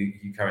and you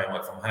carry on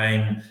work from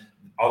home.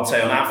 I would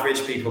say on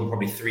average, people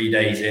probably 3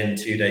 days in,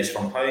 2 days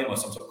from home, or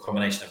some sort of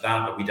combination of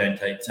that. But we don't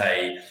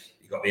dictate.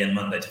 You've got to be in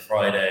Monday to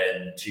Friday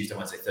and Tuesday,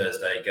 Wednesday,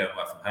 Thursday, go and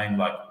work from home.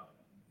 Like,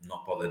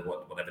 not bothered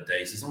whatever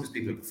days. As long as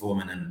people are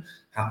performing and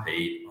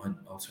happy, I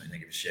ultimately don't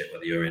give a shit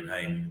whether you're in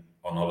home,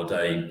 on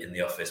holiday, in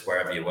the office,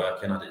 wherever you're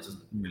working. It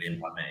doesn't really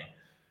impact me.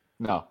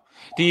 No.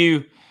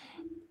 Do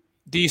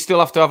you still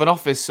have to have an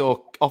office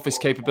or office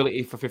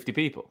capability for 50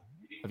 people?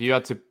 Have you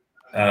had to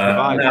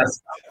provide?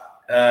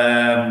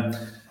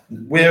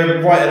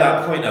 We're right at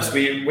that point now. So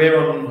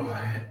we're on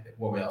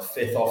our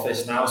 5th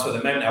office now. So at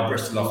the moment, our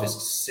Bristol office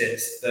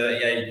sits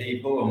 38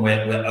 people, and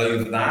we're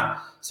over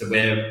that. So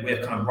we're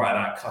kind of right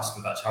at that cusp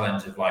of that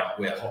challenge of like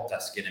we're hot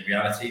desking in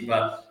reality.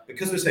 But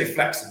because we're so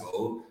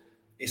flexible,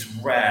 it's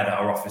rare that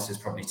our office is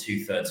probably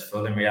 2/3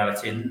 full in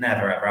reality. It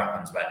never ever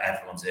happens where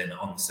everyone's in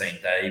on the same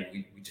day.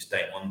 We just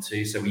don't want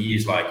to. So we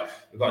use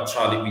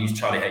we use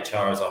Charlie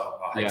HR as our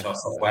HR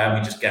software, and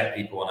we just get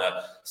people on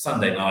a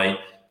Sunday night.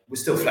 We're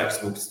still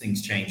flexible because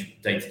things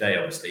change day to day,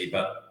 obviously,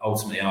 but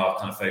ultimately our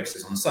kind of focus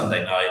is on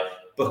Sunday night,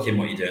 book in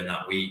what you're doing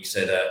that week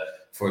so that,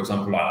 for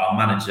example, like our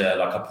manager,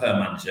 like our perm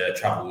manager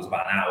travels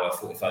about an hour,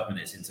 45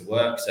 minutes into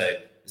work. So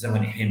there's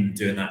only him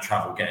doing that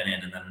travel, getting in,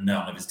 and then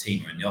none of his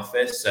team are in the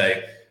office. So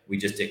we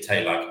just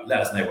dictate, like, let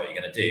us know what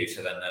you're going to do.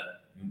 So then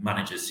the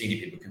managers, senior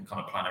people can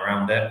kind of plan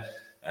around it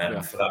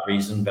for that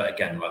reason. But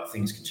again, like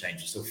things can change.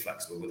 You're still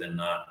flexible within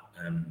that.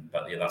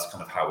 But yeah, that's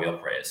kind of how we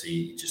operate. So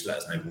you just let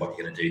us know what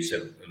you're going to do. So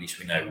at least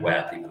we know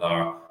where people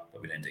are,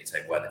 but we don't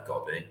dictate where they've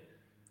got to be.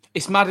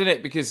 It's mad, isn't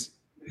it? Because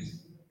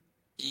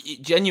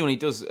it genuinely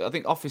does. I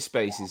think office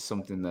space is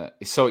something that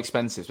is so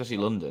expensive, especially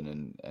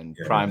London and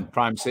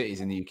prime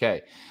cities in the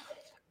UK.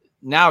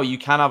 Now you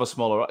can have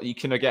you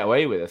can get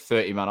away with a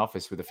 30-man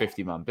office with a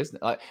 50-man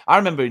business. Like I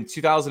remember in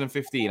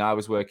 2015, I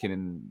was working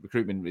in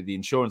recruitment with the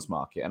insurance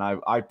market, and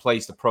I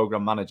placed a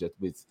program manager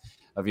with,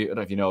 I don't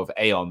know if you know of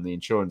Aon, the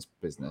insurance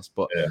business,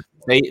 but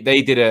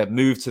they did a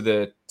move to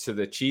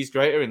the cheese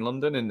grater in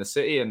London in the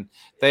city, and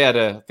they had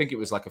I think it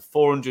was like a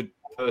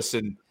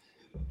 400-person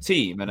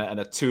team and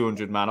a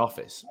 200-man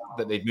office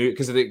that they'd moved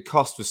because the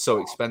cost was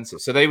so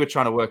expensive. So they were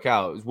trying to work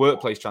out, it was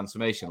workplace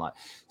transformation, like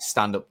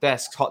stand-up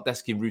desks, hot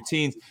desking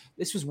routines.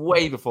 This was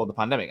way before the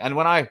pandemic. And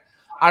when I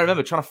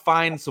remember trying to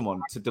find someone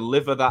to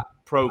deliver that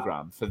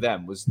program for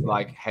them was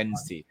like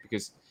hen's teeth,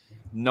 because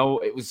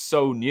it was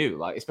so new,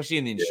 like especially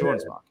in the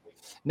insurance market.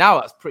 Now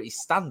that's pretty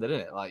standard,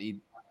 isn't it? Like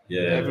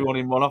everyone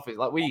in one office.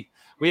 Like we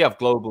have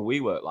global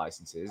WeWork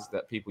licenses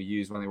that people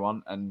use when they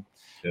want, and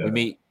we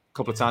meet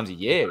couple of times a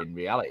year in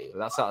reality.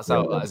 That's how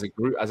as a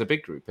group, as a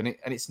big group, and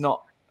it's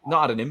not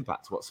had an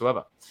impact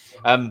whatsoever.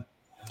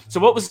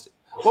 So what was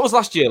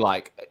last year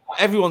like?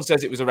 Everyone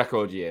says it was a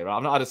record year.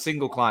 I've not had a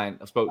single client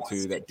I spoke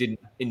to that didn't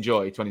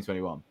enjoy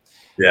 2021.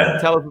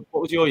 Tell us,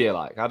 what was your year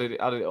like? How did it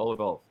all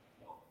evolve?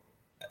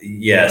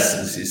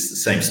 Yes, it's the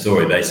same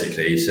story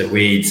basically. So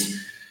lose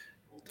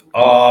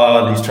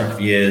track of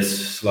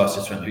years. Last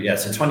year,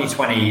 so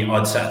 2020,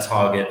 I'd set a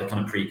target, the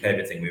kind of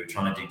pre-COVID thing. We were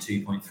trying to do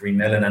 2.3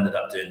 million, ended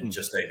up doing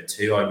just over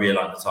 2. I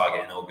realigned the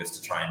target in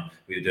August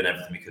we were doing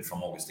everything we could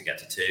from August to get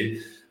to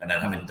 2. And then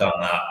having done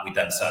that, we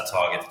then set a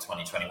target for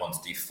 2021 to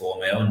do 4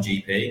 mil in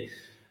GP,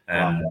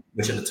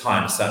 which at the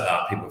time set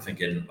that, people were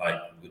thinking like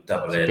we'd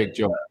double it. Big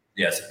jump.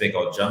 Yeah, it's a big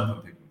odd jump,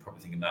 and people were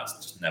probably thinking that's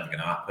just never going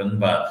to happen.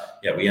 But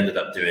yeah, we ended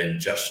up doing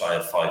just shy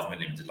of 5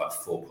 million, did like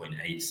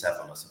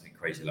 4.87 or something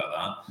crazy like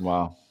that.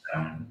 Wow.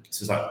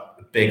 So it's like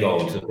a big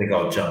old jump. It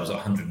was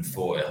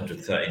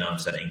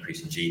 139%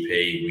 increase in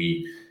GP.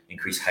 We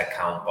increased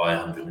headcount by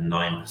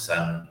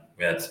 109%.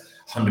 We had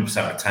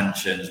 100%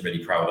 retentions.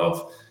 Really proud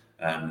of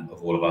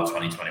all of our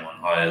 2021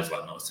 hires.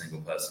 Like not a single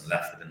person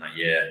left within that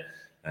year.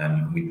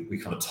 We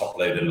kind of top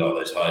loaded a lot of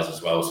those hires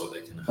as well, so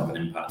they can have an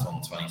impact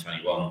on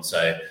 2021.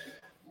 So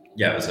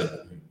yeah, it was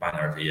a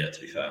banger of a year,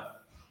 to be fair.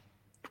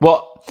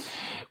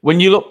 When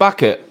you look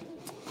back at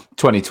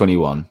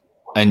 2021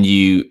 and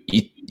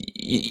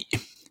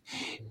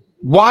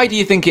why do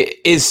you think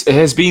it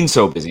has been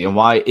so busy, and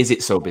why is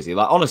it so busy?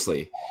 Like,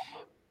 honestly,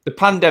 the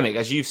pandemic,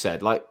 as you've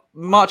said, like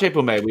March,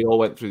 April, May, we all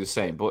went through the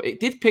same, but it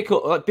did pick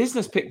up. Like,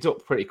 business picked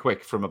up pretty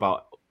quick from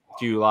about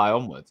July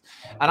onwards.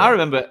 And I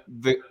remember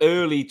the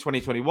early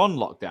 2021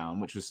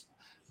 lockdown, which was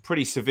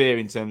pretty severe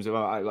in terms of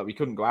like we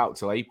couldn't go out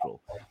till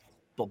April,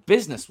 but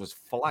business was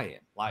flying.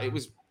 Like, it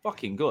was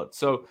fucking good.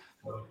 So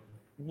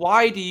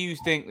why do you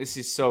think it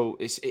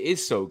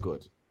is so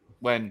good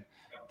when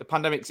the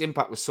pandemic's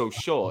impact was so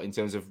short in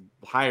terms of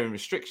hiring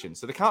restrictions?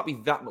 So there can't be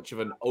that much of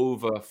an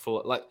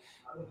overflow, like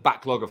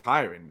backlog of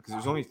hiring, because it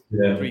was only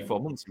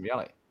 3-4 months in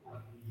reality.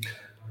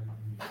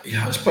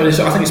 Yeah, I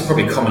think it's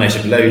probably a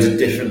combination of loads of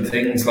different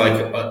things.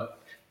 Like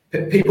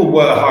people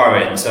were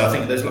hiring, so I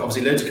think there's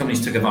obviously loads of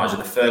companies took advantage of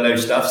the furlough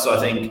stuff. So I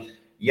think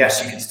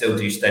yes, you can still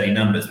do steady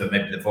numbers, but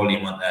maybe the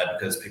volume weren't there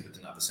because people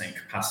didn't have the same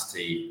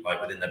capacity like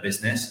within their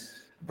business.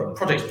 But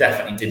projects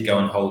definitely did go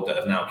on hold that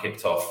have now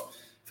kicked off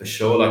for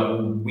sure.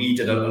 Like we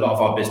did a lot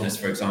of our business,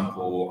 for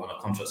example, on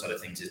a contract side of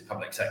things, is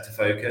public sector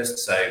focused.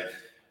 So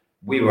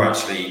we were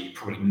actually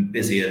probably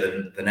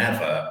busier than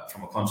ever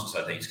from a contract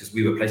side of things, because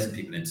we were placing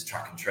people into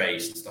track and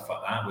trace and stuff like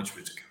that, which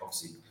was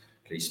obviously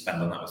please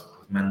spend on that was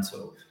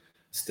mental.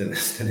 Still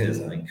is,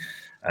 I think.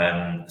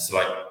 So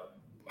like,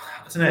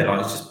 I don't know,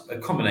 like it's just a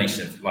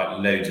combination of like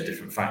loads of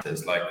different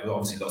factors. Like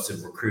obviously lots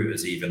of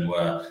recruiters even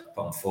were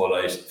put on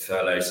furlough,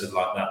 so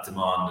like that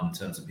demand in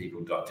terms of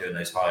people doing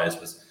those hires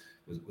was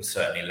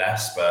certainly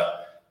less.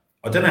 But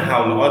I don't know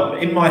how.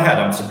 In my head,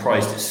 I'm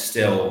surprised it's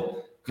still.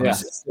 It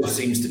still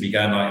seems to be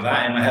going like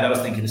that. In my head, I was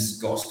thinking this has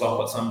got to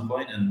stop at some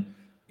point. And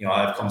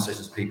I have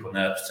conversations with people and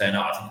they're saying,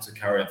 I think it's a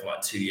carry on for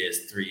like 2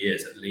 years, 3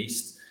 years at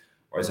least.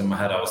 Whereas in my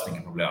head, I was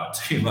thinking probably like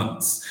 2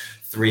 months,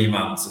 3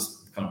 months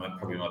is kind of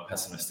probably my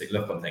pessimistic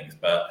look on things.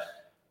 But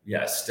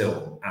yeah, it's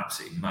still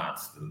absolutely mad.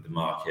 The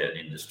market and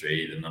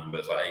industry, the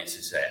numbers. Like I used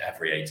to say,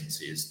 every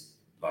agency is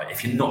like,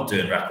 if you're not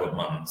doing record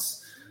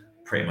months,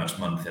 pretty much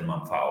month in,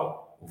 month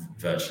out,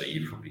 virtually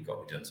you've probably got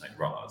to be doing something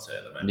wrong, I'd say,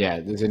 at the moment. Yeah,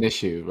 there's an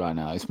issue right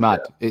now. It's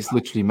mad. Yeah. It's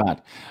literally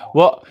mad.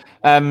 What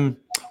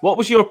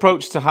was your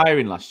approach to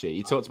hiring last year?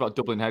 You talked about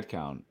doubling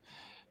headcount.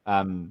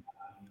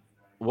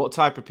 What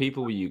type of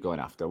people were you going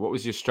after? What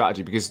was your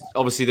strategy? Because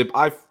obviously,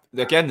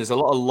 there's a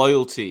lot of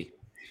loyalty.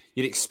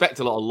 You'd expect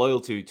a lot of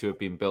loyalty to have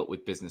been built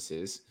with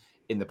businesses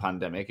in the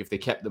pandemic if they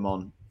kept them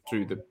on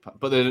through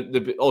but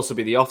there'd also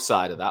be the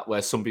offside of that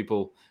where some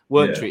people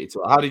weren't treated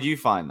so. How did you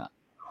find that?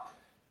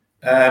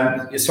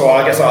 So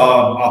I guess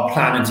our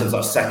plan in terms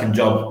of that second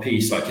job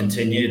piece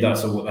continued.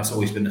 That's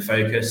always been the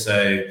focus.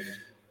 So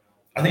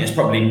I think it's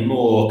probably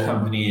more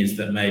companies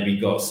that maybe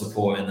got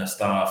support in their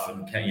staff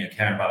and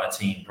caring about their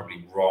team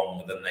probably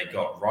wrong than they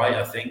got right,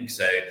 I think.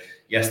 So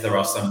yes, there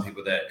are some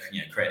people that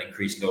create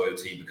increased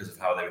loyalty because of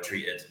how they were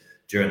treated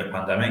during the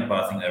pandemic,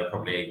 but I think there were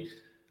probably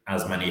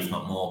as many, if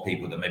not more,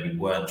 people that maybe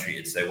weren't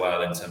treated so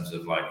well in terms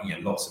of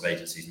lots of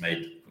agencies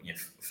made a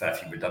fair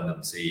few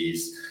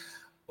redundancies.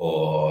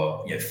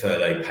 Or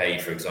furlough pay,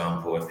 for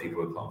example, if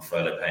people were put on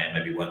furlough pay and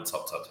maybe weren't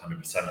topped up to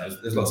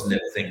 100%. There's lots of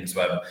little things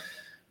where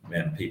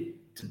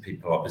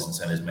people, our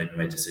business owners, maybe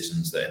made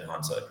decisions that in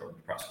hindsight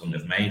perhaps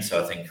wouldn't have made.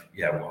 So I think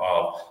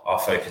our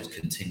focus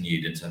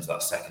continued in terms of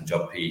that second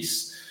job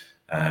piece.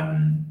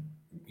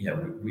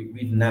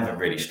 We've never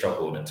really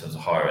struggled in terms of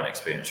hiring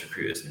experienced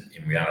recruiters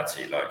in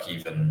reality.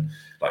 Even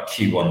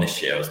Q1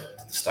 this year, I was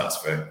the stats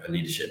for a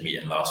leadership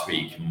meeting last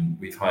week, and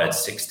we've hired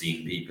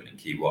 16 people in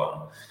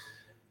Q1.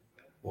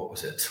 What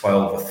was it,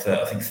 12 or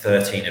 13, I think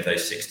 13 of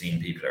those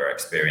 16 people are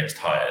experienced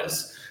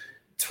hires.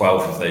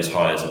 12 of those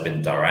hires have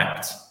been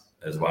direct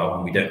as well.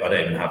 And I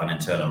don't even have an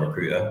internal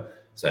recruiter.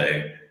 So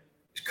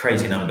it's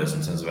crazy numbers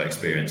in terms of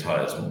experienced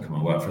hires won't come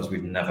and work for us.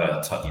 We've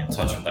never touched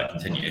with that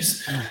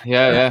continues.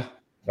 Yeah.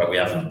 But we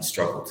haven't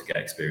struggled to get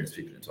experienced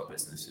people into our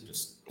business. It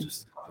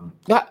just happened.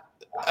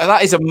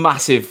 That is a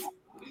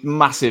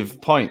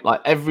massive point.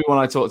 Like everyone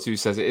I talk to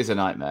says it is a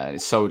nightmare.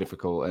 It's so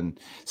difficult. And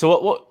so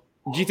what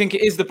Do you think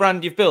it is the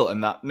brand you've built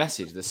and that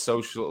message, the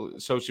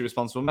socially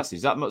responsible message,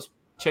 is that much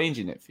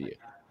changing it for you?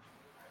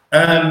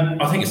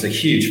 I think it's a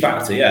huge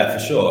factor, yeah, for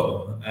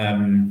sure.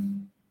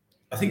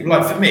 I think,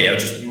 like for me,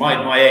 just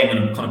my aim when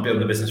I'm kind of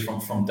building a business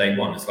from day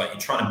one is like you're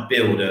trying to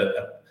build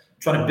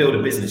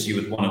a business you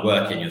would want to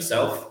work in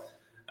yourself.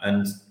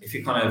 And if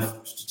you're kind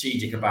of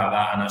strategic about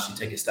that and actually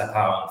take a step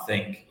out and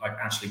think, like,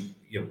 actually,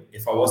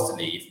 if I was to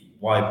leave,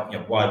 why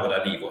would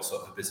I leave? What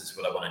sort of business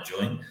would I want to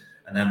join?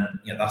 And then,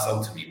 that's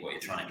ultimately what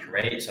you're trying to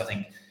create. So I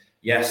think,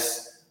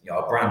 yes,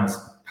 our brand's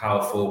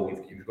powerful.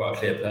 We've got a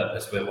clear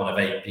purpose. We're one of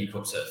 8 B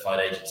Corp certified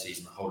agencies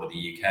in the whole of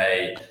the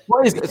UK.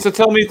 What is it? So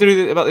tell me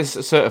about this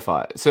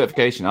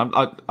certification.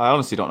 I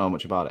honestly don't know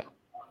much about it.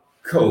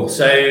 Cool.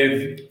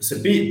 So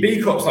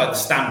B Corp's like the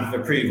stamp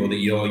of approval that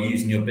you're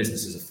using your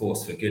business as a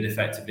force for good,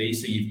 effectively.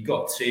 So you've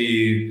got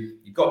to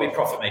be a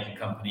profit-making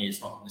company.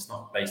 It's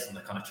not based on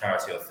the kind of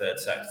charity or third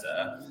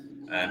sector,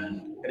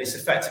 but it's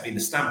effectively the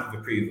stamp of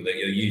approval that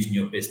you're using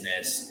your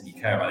business and you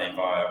care about the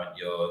environment.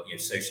 You're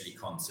socially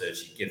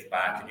conscious. You give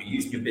back, and you're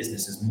using your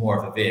business as more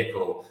of a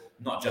vehicle,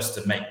 not just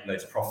to make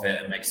loads of profit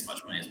and make as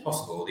much money as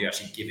possible. You're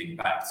actually giving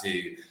back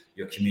to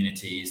your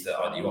communities that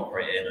either you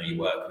operate in or you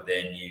work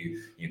within,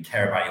 you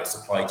care about your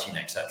supply chain,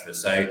 etc.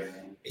 So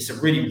it's a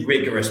really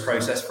rigorous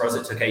process for us.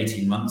 It took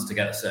 18 months to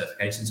get the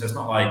certification. So it's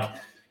not like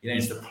you don't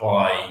just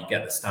apply, you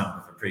get the stamp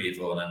of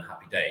approval and then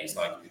happy days.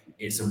 Like,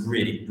 it's a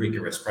really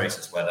rigorous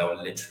process where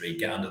they'll literally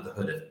get under the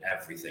hood of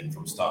everything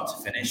from start to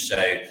finish. So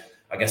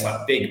I guess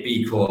like big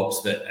B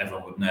Corps that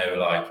everyone would know,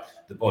 like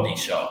the Body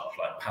Shop,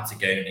 like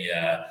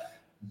Patagonia,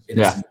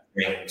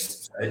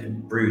 Rings,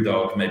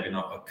 Brewdog, maybe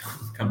not a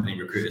company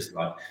recruiters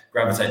like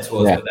gravitate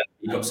towards, but they're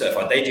B Corp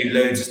certified. They do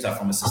loads of stuff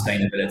from a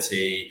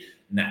sustainability,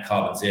 net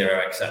carbon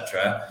zero,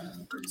 etc.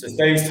 So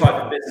those type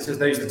of businesses,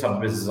 those are the type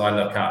of businesses I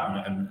look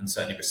at and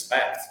certainly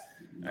respect.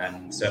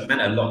 And so it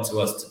meant a lot to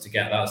us to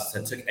get that. So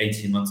it took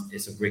 18 months.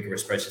 It's a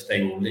rigorous process.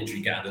 They will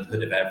literally get under the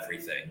hood of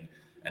everything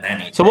and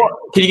anything. So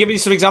can you give me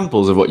some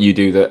examples of what you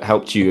do that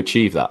helped you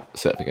achieve that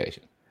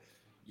certification?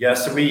 Yeah,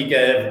 so we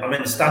give, the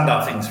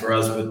standout things for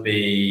us would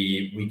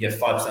be we give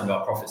 5% of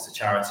our profits to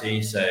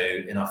charity. So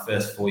in our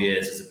first 4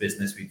 years as a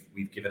business,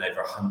 we've given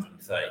over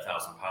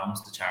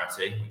 £130,000 to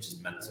charity, which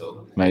is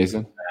mental.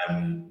 Amazing.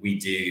 We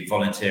do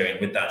volunteering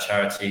with that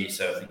charity.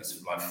 So I think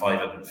it's like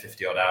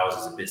 550 odd hours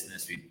as a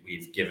business.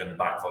 We've given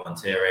back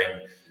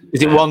volunteering.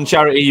 Is it one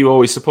charity you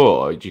always support,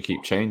 or do you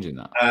keep changing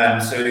that?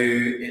 So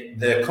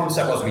the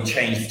concept was we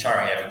changed the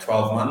charity every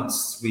 12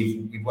 months.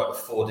 We've worked with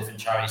 4 different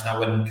charities now.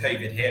 When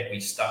COVID hit, we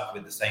stuck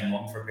with the same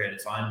one for a period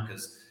of time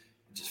because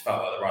it just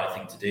felt like the right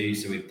thing to do.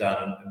 So we've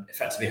done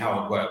effectively how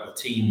it would work.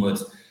 The team would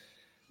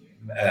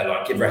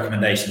like give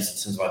recommendations in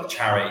terms of either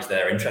charities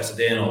they're interested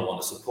in or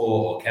want to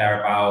support or care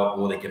about,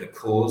 or they give a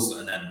cause,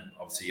 and then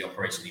obviously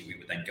operationally we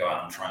would then go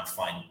out and try and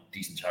find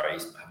decent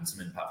charities having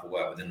some impactful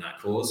work within that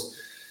cause.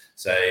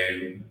 So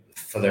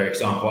for their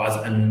example,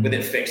 and with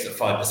it fixed at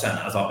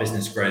 5%, as our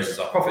business grows, as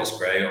our profits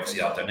grow,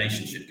 obviously our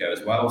donations should go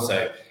as well.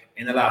 So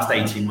in the last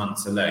 18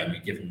 months alone,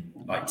 we've given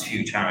like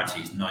 2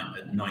 charities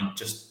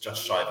just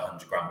shy of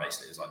 100 grand,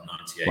 basically. It was like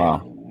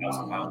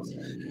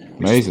 £98,000.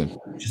 Amazing.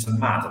 Which is a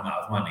mad amount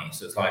of money.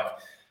 So it's like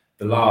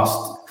the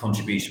last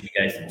contribution we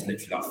gave them was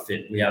literally like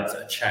we had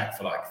a check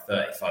for like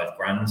 35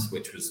 grand,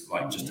 which was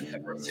like just to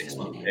cover a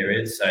 6-month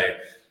period. So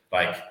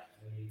like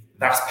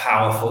that's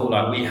powerful.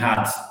 Like we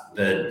had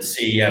the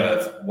CEO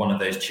of one of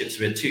those so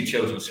we had 2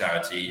 children's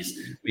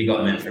charities. We got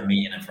them in for a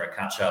meeting and for a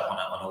catch up on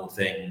all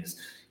things.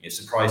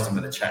 Surprised them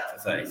with a check for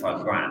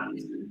 35 grand.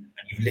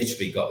 And you've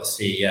literally got the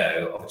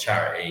CEO of a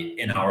charity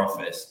in our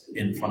office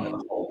in front of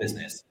the whole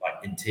business, like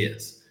in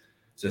tears.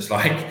 So it's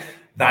like,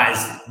 that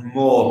is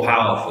more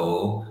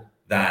powerful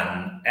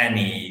than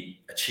any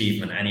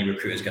achievement any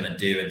recruiter is going to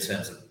do in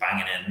terms of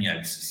banging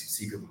in,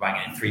 see people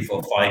banging in 3,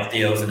 4, 5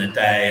 deals in a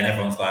day and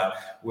everyone's like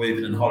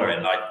whooping and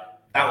hollering. Like,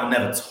 that will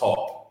never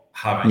top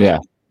having a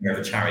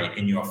charity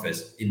in your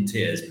office in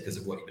tears because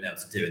of what you've been able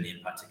to do and the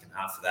impact it can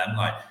have for them.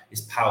 Like,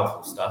 it's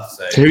powerful stuff.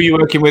 So who are you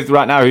working with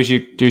right now? Who's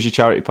your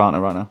charity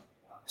partner right now?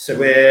 So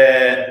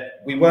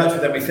we worked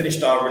with them. We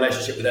finished our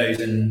relationship with those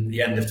in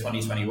the end of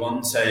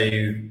 2021. So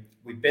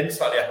we've been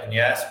slightly up in the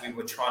air. So we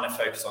were trying to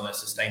focus on a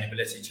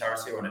sustainability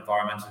charity or an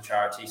environmental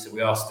charity. So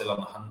we are still on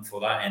the hunt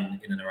for that in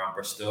and around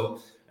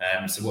Bristol.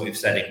 So what we've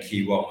said in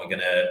Q1, we're going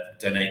to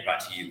donate back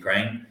to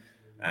Ukraine.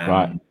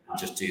 Right.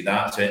 Just do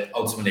that. So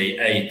ultimately,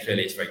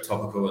 clearly it's very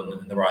topical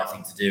and the right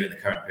thing to do in the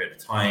current period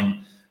of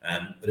time.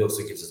 But it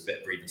also gives us a bit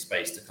of breathing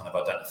space to kind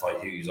of identify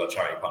who's our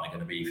charity partner going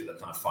to be for the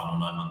kind of final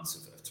 9 months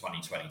of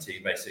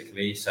 2022,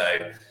 basically.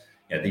 So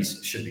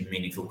these should be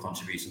meaningful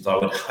contributions. I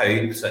would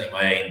hope, certainly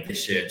my aim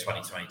this year,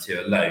 2022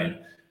 alone,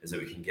 is that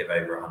we can give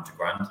over 100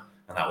 grand,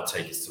 and that will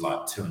take us to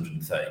like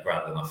 230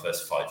 grand in our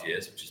first 5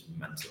 years, which is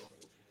mental.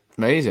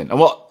 Amazing.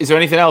 And is there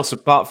anything else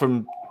apart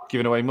from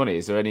giving away money?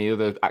 Is there any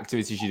other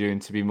activities you're doing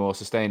to be more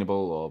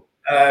sustainable? Or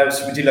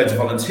so we do loads of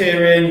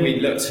volunteering. We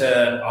looked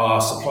at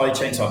our supply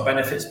chain, so our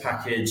benefits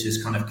package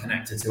is kind of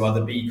connected to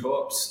other B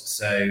Corps.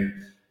 So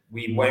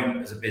we won't,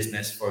 as a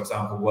business, for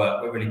example,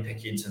 we're really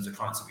picky in terms of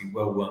clients that we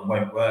will and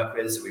won't work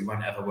with. So we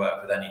won't ever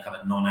work with any kind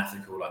of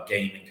non-ethical, like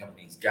gaming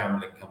companies,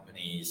 gambling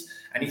companies,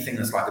 anything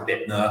that's like a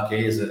bit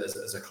murky as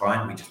a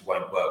client, we just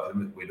won't work with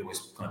them. We'd always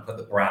kind of put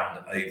the brand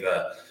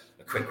over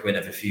a quick win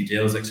of a few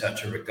deals,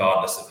 etc.,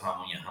 regardless of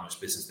how much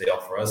business they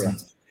offer us.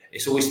 And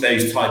it's always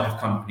those type of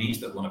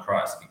companies that want to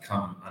proactively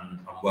come and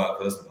work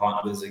with us and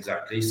partner with us,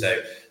 exactly.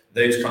 So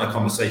those kind of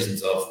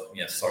conversations of,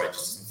 sorry, it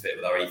just doesn't fit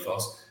with our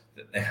ethos,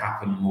 that they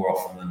happen more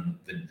often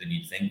than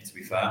you'd think, to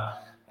be fair.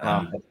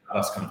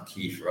 That's kind of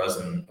key for us.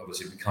 And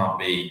obviously we can't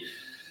be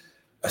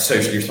a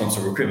socially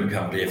responsible recruitment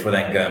company if we're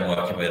then going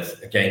working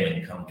with a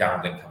gambling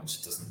company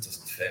which doesn't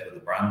fit with the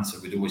brand. So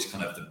we'd always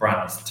kind of, the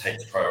brand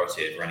takes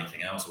priority over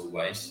anything else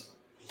always.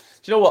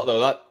 Do you know what though?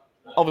 That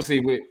obviously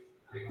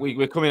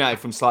we're coming at it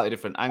from slightly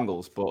different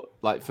angles, but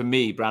like for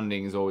me,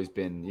 branding has always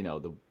been,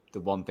 the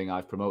one thing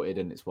I've promoted,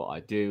 and it's what I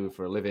do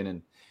for a living.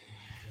 And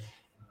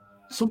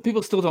some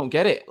people still don't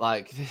get it.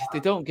 Like they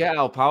don't get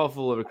how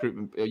powerful a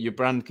recruitment your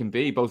brand can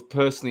be, both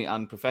personally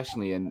and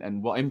professionally,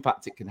 and what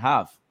impact it can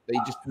have. They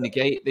just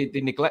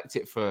they neglect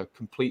it for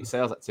complete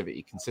sales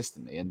activity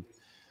consistently, and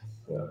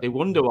they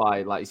wonder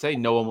why, like you say,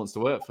 no one wants to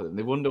work for them.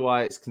 They wonder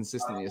why it's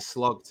consistently a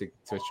slog to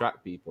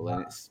attract people,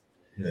 and it's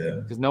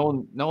because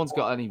no one's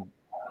got any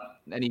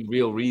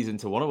real reason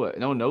to want to work.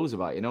 No one knows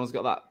about you. No one's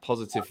got that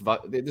positive.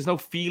 There's no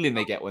feeling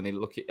they get when they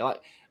look at you.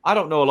 Like, I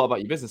don't know a lot about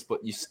your business, but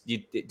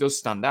it does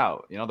stand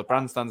out. The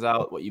brand stands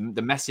out.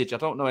 The message. I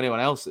don't know anyone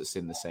else that's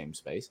in the same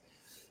space.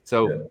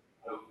 So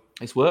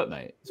it's worked,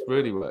 mate. It's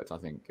really worked, I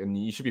think, and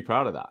you should be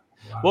proud of that.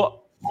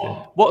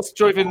 What's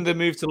driven the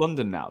move to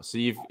London now? So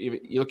you're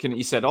looking at.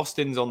 You said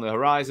Austin's on the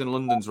horizon.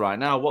 London's right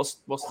now. What's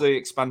the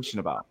expansion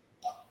about?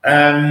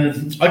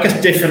 I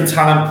guess different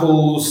talent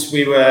pools.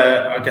 We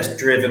were, I guess,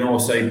 driven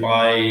also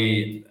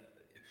by.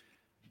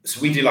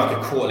 So we do like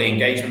a quarterly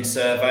engagement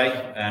survey,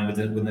 with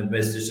the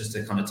business, just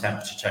to kind of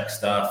temperature check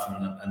stuff,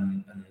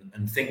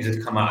 and things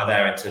had come out of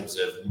there in terms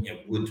of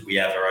would we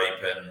ever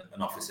open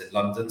an office in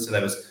London? So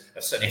there was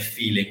certainly a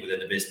feeling within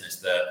the business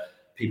that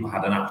people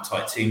had an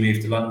appetite to move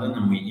to London,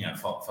 and we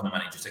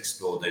fundamentally just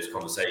explored those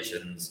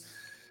conversations.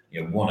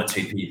 One or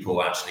two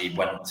people actually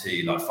went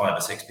to like 5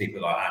 or 6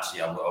 people. Like,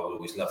 actually, I would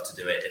always love to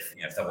do it.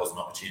 If there was an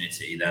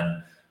opportunity,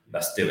 then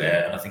let's do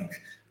it. And I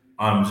think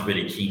I'm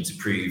really keen to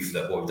prove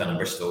that what we've done in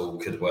Bristol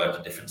could work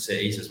in different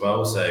cities as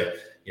well. So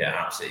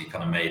absolutely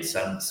kind of made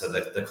sense. So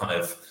the kind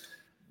of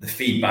the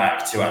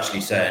feedback to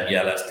actually saying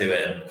let's do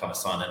it and kind of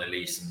signing a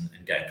lease and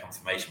getting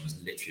confirmation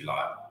was literally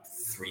like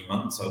 3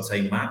 months, I would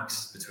say,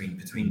 max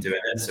between doing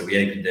it. So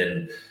we opened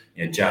in.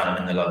 Jan, I'm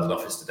in the London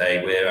office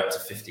today. We're up to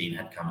 15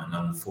 headcount in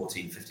London,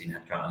 15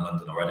 headcount in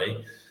London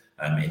already.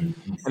 And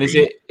is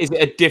it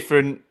a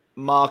different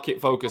market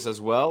focus as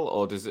well,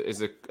 or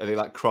are they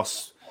like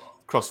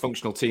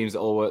cross-functional teams that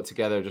all work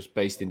together, just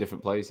based in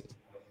different places?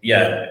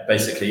 Yeah,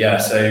 basically, yeah.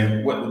 So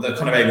the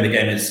kind of aim of the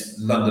game is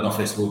London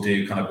office will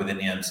do kind of within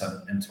the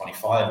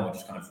M25, and we'll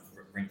just kind of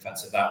ring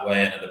fence it that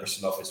way. And then the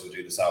Bristol office will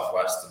do the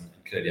Southwest, and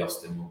clearly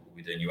Austin will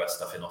be doing US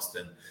stuff in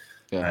Austin.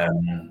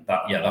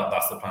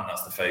 That's the plan.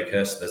 That's the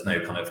focus. There's no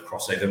kind of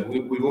crossover.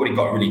 We've already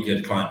got a really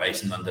good client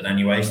base in London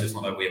anyway, so it's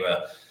not like we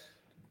were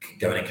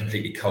going in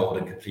completely cold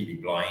and completely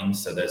blind.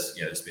 So there's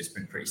it's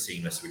been pretty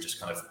seamless. We're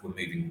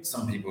moving.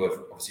 Some people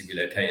have obviously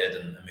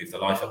relocated and moved their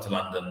life up to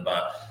London,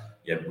 but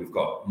we've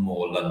got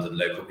more London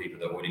local people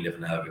that already live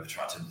in there. We've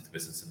attracted into the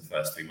business in the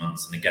first 3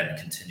 months, and again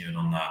continuing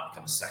on that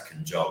kind of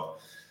second job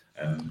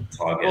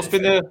target. What's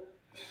been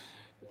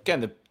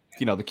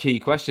the key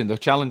question, the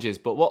challenges,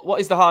 but what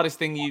is the hardest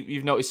thing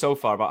you've noticed so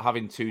far about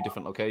having 2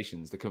 different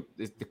locations?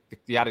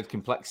 The added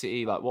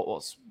complexity, like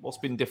what's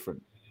been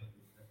different?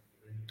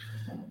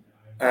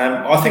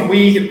 I think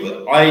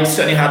I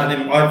certainly had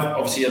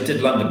I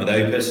did London with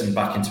Opus and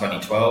back in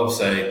 2012.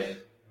 So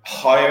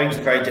hiring is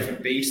a very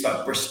different beast.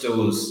 Like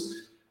Bristol's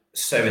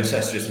so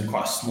incestuous and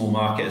quite a small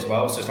market as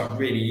well. So it's like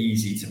really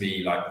easy to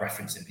be like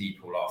referencing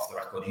people off the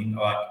record.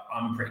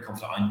 I'm pretty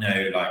confident. I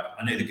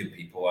know the good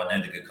people. I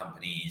know the good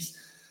companies.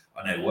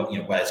 I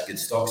know where's good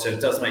stock. So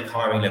it does make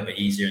hiring a little bit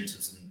easier in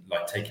terms of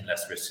like taking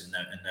less risks and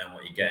knowing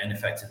what you're getting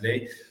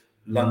effectively.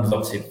 London's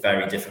obviously a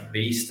very different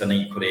beast, and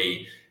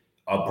equally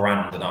our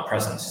brand and our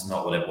presence is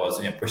not what it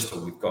was.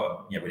 Bristol, we've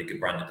got really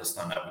good brand that does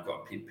stand out. We've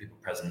got people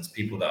presence,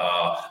 people that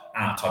are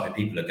our type of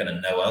people are going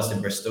to know us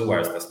in Bristol,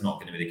 whereas that's not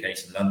going to be the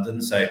case in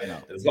London. So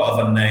there's a lot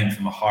of unknown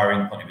from a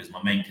hiring point of view. Is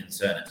my main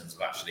concern in terms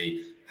of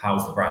actually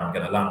how's the brand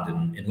going to land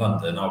in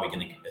London? Are we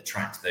going to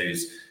attract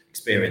those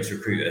experienced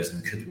recruiters,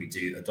 and could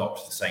we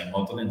adopt the same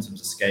model in terms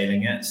of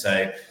scaling it?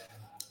 So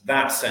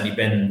that's certainly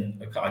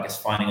been, I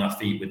guess, finding our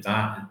feet with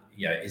that.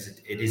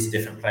 It is a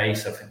different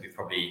place. I think we've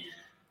probably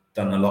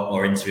done a lot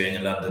more interviewing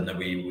in London than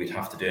we'd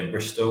have to do in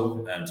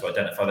Bristol to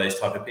identify those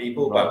type of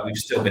people, but we've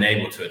still been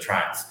able to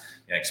attract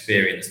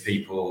experienced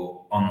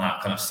people on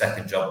that kind of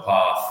second job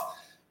path,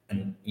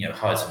 and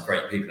hired some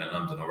great people in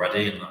London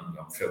already, and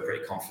I feel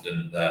pretty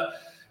confident that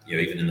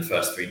even in the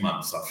first 3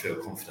 months, I feel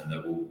confident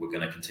that we're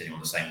going to continue on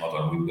the same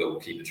model, and we will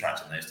keep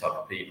attracting those type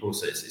of people.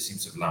 So it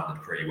seems to have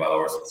landed pretty well,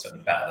 or it's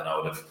certainly better than I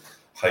would have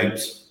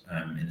hoped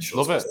in the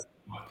short Love it.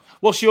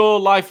 What's your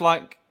life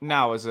like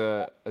now as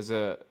a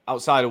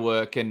outside of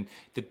work, and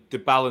the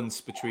balance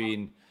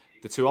between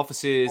the two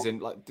offices,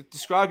 and like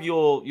describe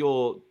your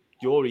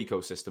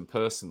ecosystem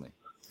personally?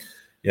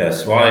 Yeah,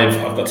 so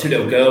I've got 2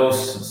 little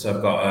girls. So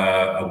I've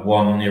got a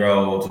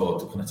 1-year-old,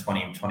 or kind of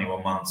 20,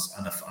 21 months,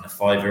 and a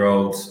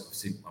 5-year-old.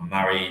 Obviously, I'm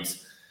married,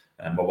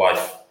 and my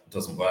wife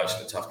doesn't work. She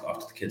looks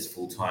after the kids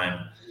full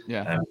time,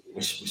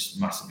 which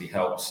massively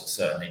helps,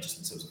 certainly just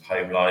in terms of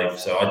home life.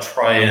 So I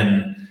try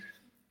and,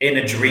 in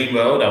a dream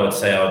world, I would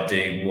say I would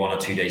do 1 or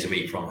 2 days a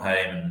week from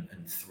home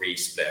and 3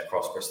 split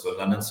across Bristol and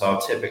London. So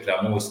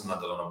I'm always in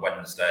London on a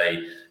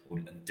Wednesday,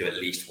 and do at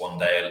least 1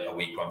 day a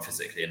week when I'm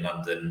physically in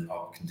London.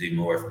 I can do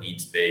more if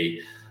needs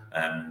be.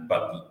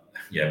 But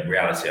in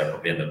reality, I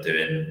probably end up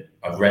doing,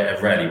 I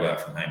rarely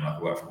work from home. Like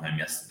I worked from home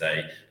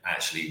yesterday.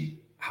 Actually,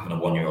 having a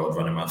 1-year-old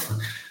running around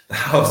the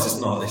house is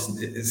not,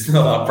 it's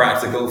not that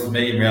practical for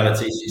me. In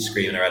reality, she's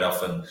screaming her head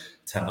off and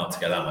tend not to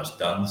get that much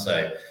done.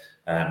 So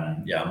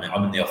I'm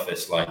in the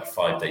office like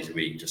 5 days a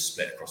week, just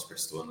split across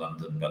Bristol and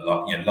London, but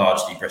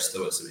largely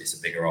Bristol. It's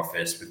a bigger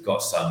office. We've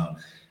got some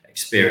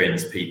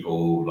experienced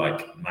people,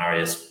 like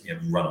Marius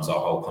runs our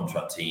whole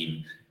contract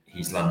team.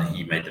 He's London.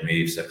 He made the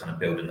move, so kind of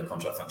building the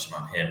contract function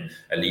around him.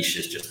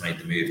 Alicia's just made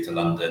the move to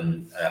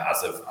London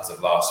as of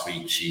last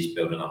week. She's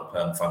building up a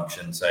perm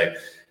function. So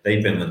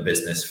they've been with the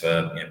business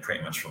for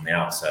pretty much from the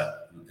outset.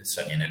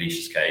 Certainly in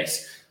Alicia's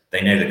case,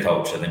 they know the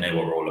culture, they know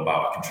what we're all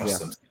about. I can trust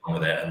them to get on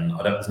with it, and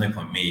there's no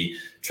point me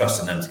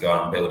trusting them to go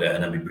out and build it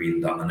and then be breathing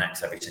down the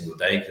necks every single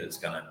day, because it's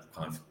going to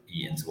kind of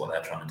eat into what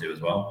they're trying to do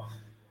as well.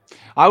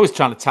 I was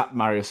trying to tap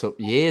Marius up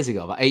years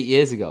ago, about 8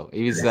 years ago.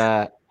 He was.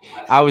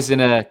 I was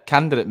in a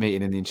candidate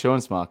meeting in the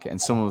insurance market, and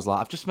someone was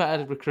like, "I've just met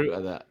a recruiter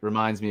that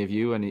reminds me of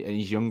you, and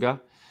he's younger."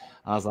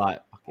 I was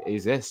like, okay,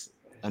 "Who's this?"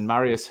 And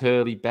Marius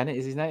Hurley Bennett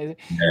is his name. Is it?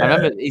 Yeah. I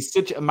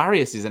remember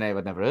Marius is a name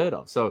I'd never heard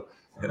of. So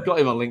got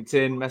him on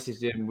LinkedIn,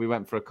 messaged him. We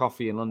went for a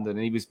coffee in London,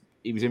 and he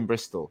was in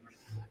Bristol,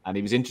 and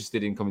he was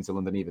interested in coming to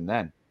London even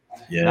then.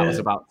 Yeah, that was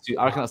about,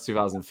 I reckon that's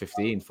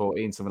 2015,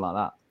 14, something like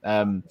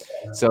that.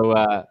 So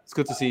it's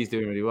good to see he's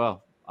doing really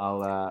well.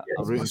 I'll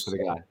root him for the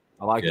guy.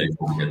 I like him.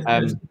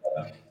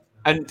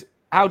 And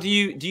how are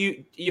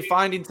you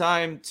finding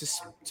time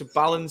to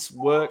balance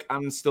work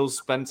and still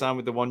spend time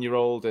with the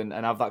 1-year-old and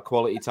have that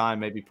quality time,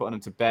 maybe putting them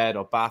to bed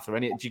or bath or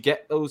any? Do you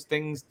get those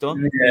things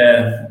done?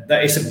 Yeah,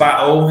 it's a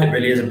battle. It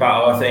really is a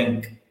battle. I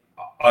think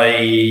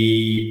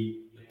I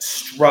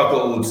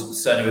struggled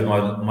certainly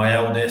with my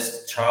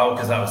eldest child,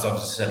 because that was, as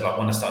I said, like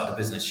when I started the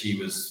business, she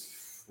was,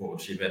 what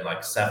would she have been,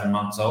 like 7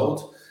 months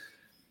old.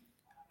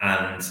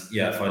 And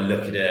if I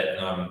look at it,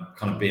 and I'm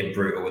kind of being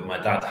brutal with my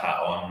dad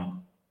hat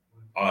on,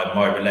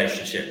 my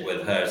relationship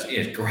with her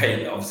is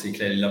great. Obviously,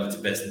 clearly love her to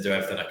bits and do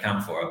everything I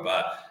can for her,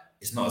 but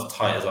it's not as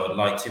tight as I would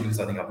like to,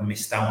 because I think I've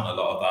missed out on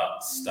a lot of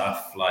that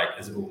stuff, like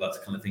as all that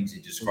kind of things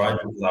you described,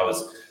 because I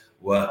was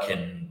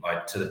working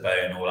like to the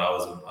bone, all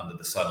hours under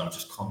the sun. I'm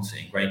just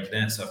constantly ingrained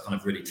in it. So I've kind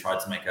of really tried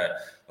to make a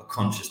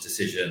conscious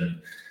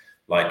decision.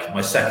 Like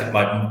my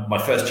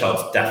first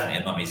child's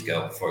definitely a mummy's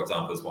girl, for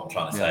example, is what I'm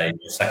trying to say.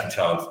 My second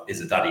child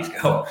is a daddy's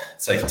girl.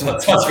 So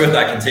touch wood,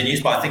 that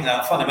continues. But I think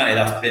that fundamentally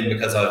that's been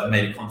because I've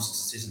made a conscious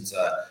decision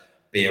to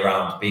be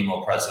around, be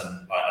more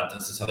present.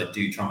 I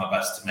do try my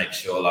best to make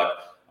sure, like,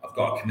 I've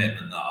got a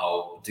commitment that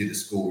I'll do the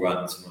school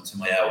run to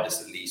my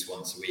eldest at least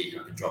once a week.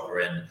 I can drop her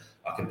in.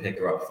 I can pick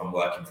her up if I'm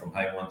working from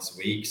home once a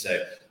week.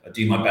 So I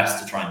do my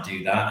best to try and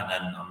do that. And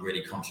then I'm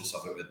really conscious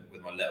of it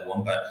with my little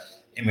one. But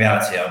in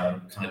reality,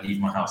 I'm kind of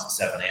leaving my house at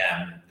 7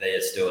 a.m. They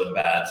are still in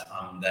bed.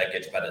 They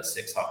get to bed at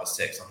 6,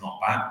 6:30. I'm not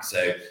back.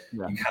 So you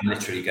can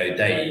literally go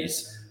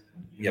days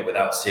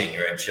without seeing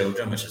your own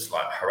children, which is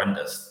like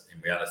horrendous in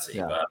reality.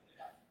 Yeah. But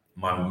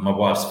my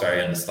wife's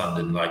very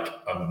understanding. Like,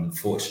 I'm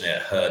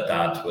fortunate her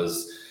dad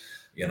was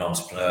an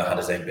entrepreneur, had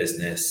his own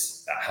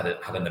business, had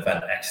an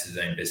event, exited his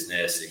own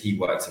business. He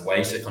worked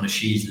away. So kind of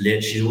she's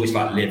always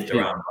like lived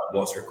around like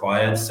what's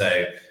required.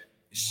 So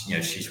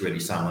she's really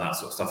sound with that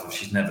sort of stuff.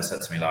 She's never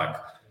said to me like,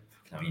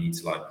 you need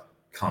to like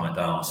calm it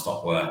down,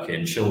 stop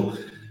working.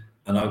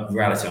 In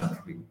reality, I'm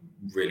probably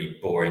really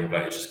boring,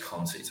 but it's just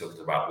constantly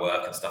talking about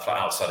work and stuff.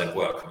 Like outside of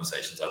work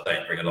conversations, I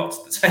don't bring a lot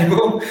to the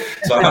table.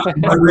 So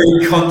I'm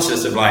really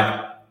conscious of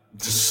like,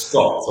 just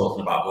stop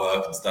talking about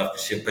work and stuff.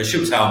 But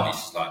she'll tell me,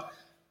 she's like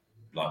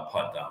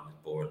pipe down, it's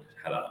boring,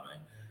 hell out of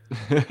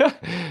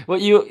me. Well,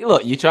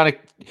 you're trying to.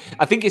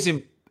 I think it's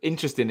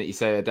interesting that you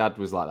say her dad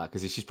was like that,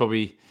 because she's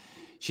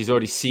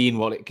already seen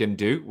what it can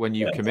do when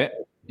you commit,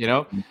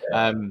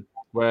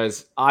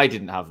 whereas I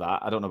didn't have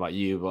that. I don't know about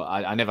you, but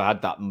I never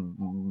had that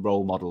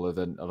role model of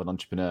an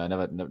entrepreneur.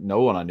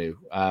 No one I knew.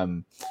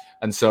 And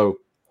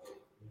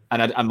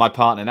my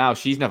partner now,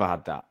 she's never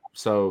had that.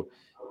 So,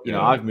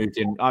 I've moved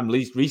in. I'm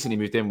recently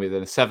moved in with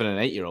a 7 and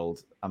 8 year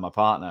old and my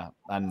partner,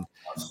 and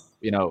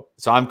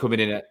so I'm coming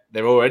in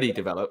they're already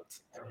developed,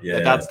 Yeah.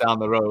 Their dad's down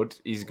the road.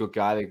 He's a good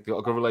guy. They've got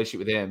a good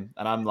relationship with him.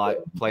 And I'm like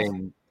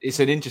playing. It's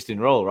an interesting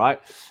role, right?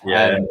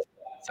 Yeah.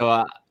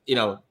 So, you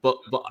know, but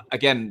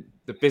again,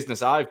 the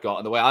business I've got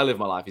and the way I live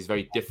my life is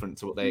very different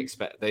to what they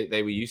expect.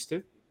 They were used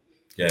to.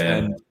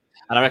 Yeah.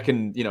 And I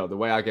reckon, you know, the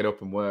way I get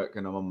up and work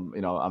and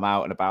I'm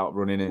out and about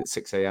running at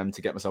 6 a.m.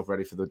 to get myself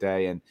ready for the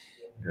day. And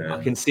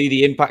I can see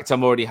the impact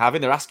I'm already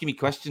having. They're asking me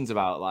questions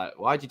about like,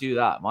 why'd you do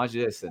that? Why'd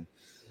you do this? And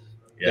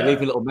they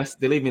leave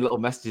me little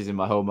messages in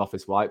my home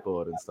office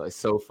whiteboard and stuff. It's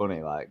so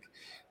funny. Like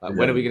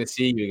when are we going to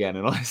see you again?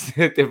 And all these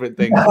different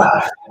things.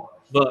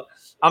 But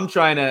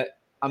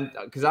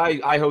because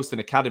I host an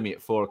academy at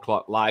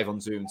 4:00 live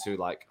on Zoom to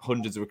like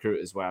hundreds of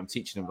recruiters where I'm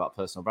teaching them about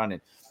personal branding.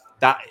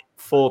 That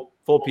 4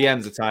 p.m.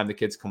 is the time the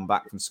kids come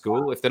back from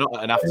school if they're not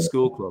at an after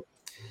school club,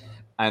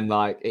 and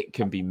like it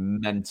can be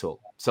mental.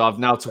 So I've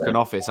now took an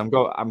office. I'm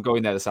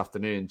going there this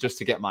afternoon just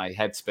to get my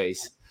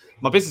headspace.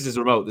 My business is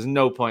remote. There's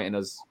no point in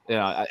us.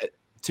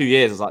 2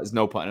 years I was like, there's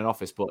no point in an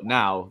office. But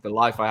now the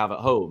life I have at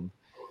home,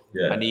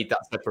 I need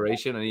that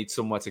separation. I need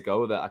somewhere to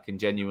go that I can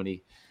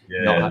genuinely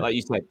not have, like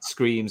you said,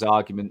 screams,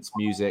 arguments,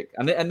 music,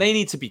 and they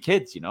need to be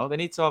kids. You know, they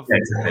need to have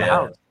a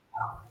house.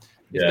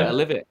 You've got to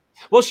live it.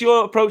 What's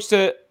your approach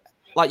to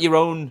like your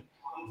own?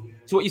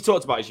 So what you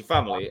talked about is your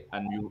family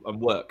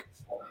and work,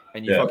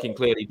 and you're fucking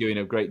clearly doing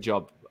a great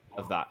job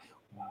of that.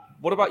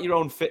 What about your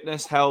own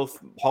fitness, health,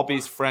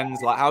 hobbies,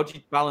 friends? Like, how do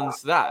you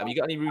balance that? Have you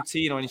got any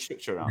routine or any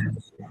structure around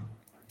it?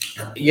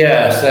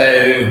 Yeah,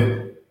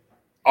 so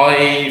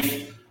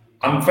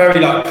I'm very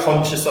like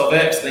conscious of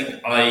it. I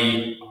think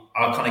I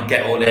kind of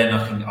get all in.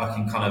 I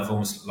can kind of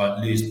almost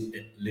like lose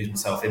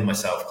myself in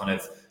myself, kind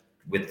of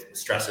with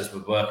stresses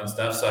with work and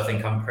stuff. So I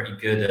think I'm pretty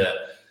good at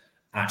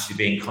actually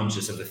being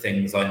conscious of the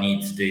things I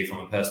need to do from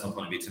a personal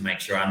point of view to make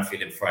sure I'm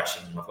feeling fresh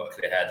and I've got a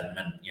clear head and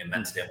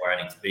mentally where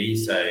I need to be.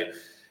 So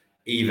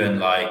even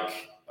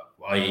like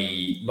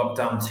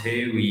lockdown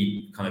 2,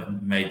 we kind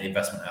of made the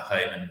investment at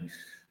home and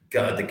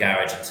gutted the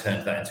garage and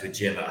turned that into a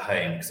gym at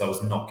home because I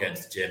was not going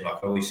to the gym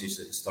like I always used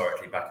to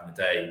historically back in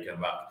the day,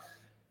 going back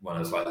when I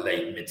was like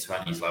late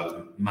mid-20s. Like I was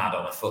mad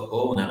on a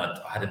football, and then I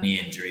had a knee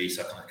injury,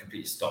 so I kind of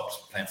completely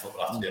stopped playing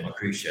football after doing my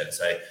cruise ship.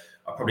 So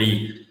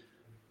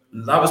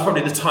that was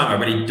probably the time I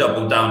really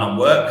doubled down on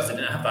work because I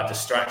didn't have that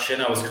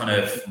distraction. I was kind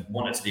of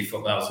wanted to do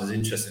football. I was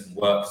interested in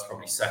work, was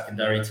probably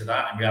secondary to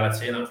that in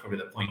reality, and that was probably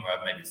the point where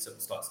I maybe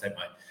start to take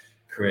my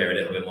career a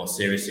little bit more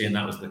seriously, and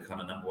that was the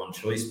kind of number one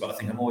choice. But I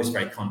think I'm always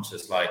very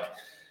conscious, like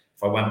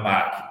if I went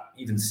back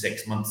even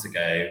 6 months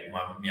ago,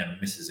 my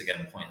missus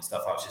again pointing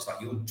stuff out, she's like,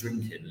 you're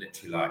drinking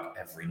literally like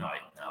every night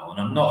now. And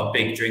I'm not a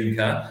big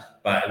drinker,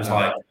 but it was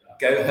like,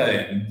 go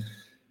home,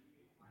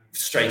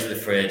 straight to the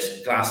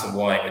fridge, glass of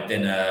wine with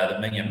dinner,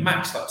 then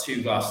max like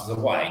 2 glasses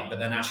of wine, but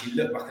then actually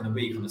look back in a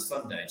week on a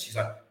Sunday and she's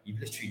like, you've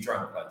literally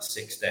drunk like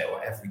 6 days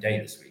or every day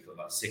this week or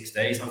like 6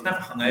 days. I was never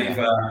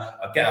hungover.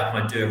 I get up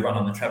and I do a run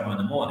on the treadmill in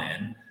the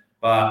morning,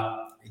 but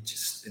it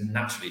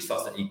naturally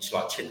starts to each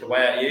like chip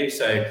away at you.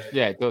 So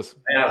yeah, it does.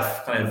 I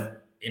have kind of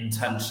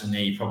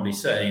intentionally, probably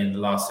certainly in the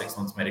last 6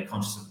 months, made it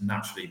conscious of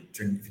naturally if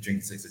you're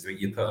drinking 6 days a week,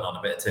 you're putting on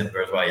a bit of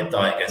timber as well. Your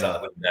diet goes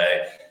out the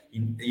window.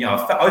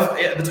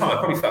 At the time I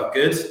probably felt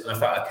good and I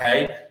felt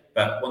okay,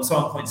 but when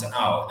someone points it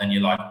out, then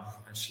you're like,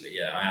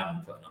 actually, I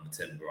am putting on the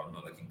timber. I'm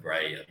not looking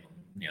great.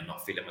 I'm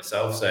not feeling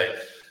myself. So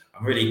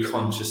I'm really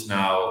conscious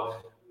now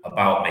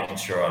about making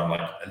sure I'm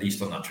like at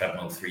least on that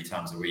treadmill 3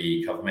 times a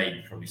week. I've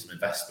made probably some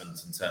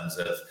investments in terms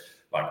of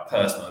like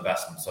personal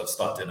investments. So I've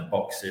started doing a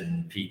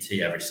boxing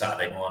PT every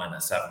Saturday morning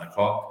at 7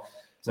 o'clock.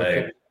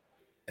 So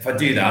if I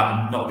do that,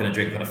 I'm not going to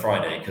drink on a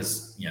Friday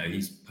because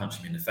he's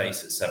punching me in the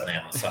face at 7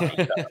 a.m. on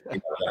Saturday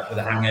with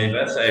a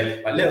hangover.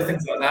 So like little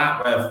things like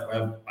that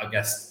where I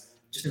guess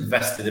just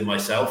invested in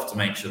myself to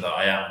make sure that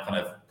I am kind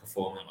of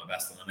performing at my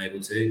best and I'm able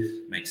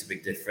to, makes a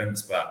big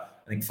difference.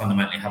 But I think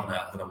fundamentally having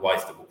a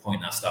wife that will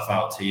point that stuff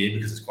out to you,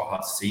 because it's quite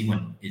hard to see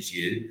when it's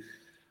you.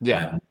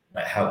 Yeah.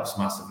 That helps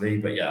massively.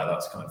 But yeah,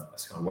 that's kind of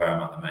where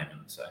I'm at the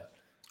moment. So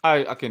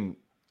I can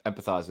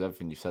empathize with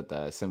everything you said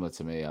there. Similar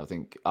to me, I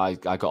think I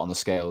got on the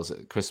scales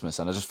at Christmas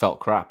and I just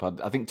felt crap.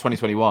 I think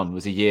 2021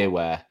 was a year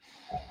where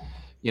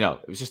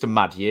it was just a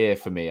mad year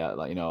for me.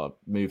 I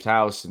moved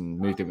house and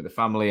moved in with the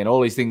family and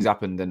all these things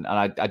happened. And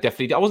I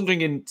definitely, I wasn't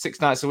drinking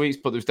 6 nights a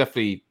week, but there was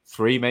definitely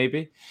 3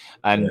 maybe.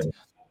 And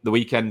the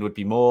weekend would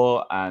be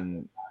more,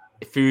 and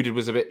food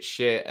was a bit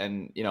shit.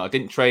 And, I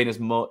didn't train as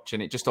much,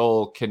 and it just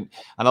all and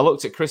I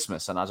looked at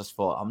Christmas and I just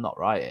thought, I'm not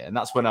right here. And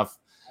that's when I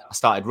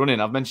started running.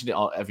 I've mentioned it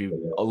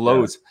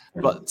loads,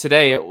 but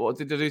today, what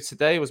did I do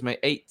today? Was my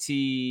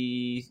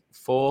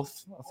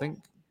 84th, I think.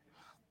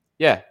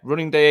 Yeah,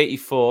 running day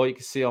 84. You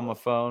can see on my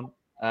phone,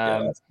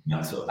 and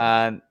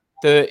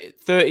the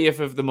 30th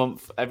of the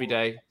month every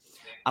day,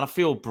 and I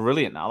feel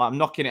brilliant now. Like I'm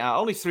knocking it out.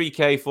 Only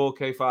 3K,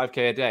 4K,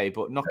 5K a day,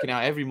 but knocking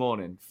out every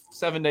morning,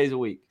 7 days a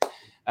week.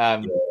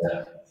 The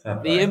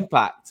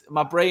impact.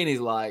 My brain is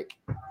like,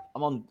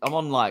 I'm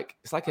on like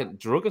it's like a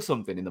drug or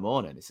something in the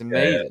morning. It's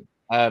amazing.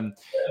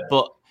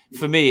 But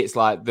for me, it's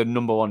like the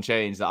number one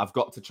change that I've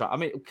got to try. I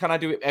mean, can I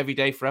do it every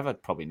day forever?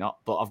 Probably not,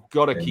 but I've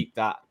got to keep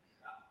that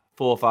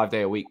 4 or 5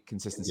 day a week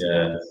consistency.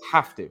 Yeah.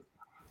 Have to.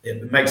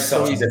 It makes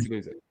So such easy a to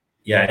lose it.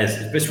 Yeah,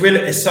 it's really,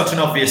 it's such an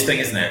obvious thing,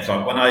 isn't it?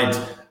 Like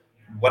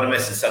when a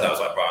missus said that, I was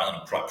like, right,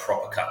 I'm gonna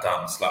proper cut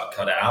down, like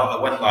cut it out.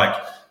 I went like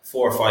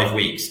 4 or 5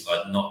 weeks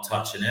like not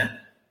touching it,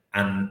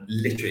 and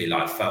literally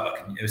like felt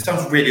like it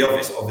sounds really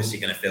obvious. Obviously,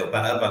 going to feel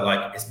better, but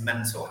like it's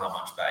mental how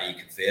much better you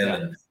can feel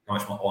and how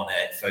much more on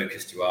it,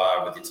 focused you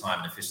are with your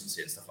time and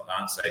efficiency and stuff like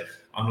that. So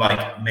I'm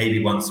like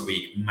maybe once a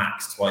week,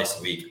 max twice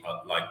a week.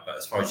 Like, but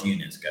as far as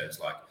units goes,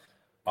 like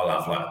I'll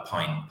have like a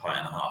pint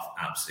and a half,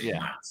 absolute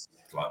max.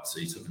 Like, so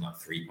you're talking like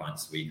 3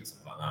 pints a week or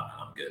something like that,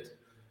 and I'm good.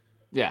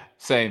 Yeah,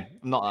 same.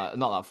 I'm not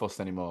that fussed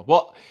anymore.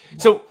 What?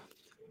 So,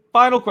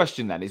 final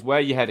question then is where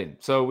you're heading.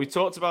 So we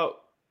talked about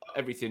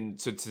everything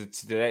to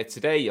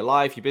today, your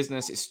life, your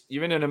business.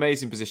 You're in an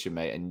amazing position,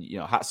 mate, and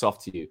hats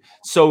off to you.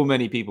 So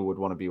many people would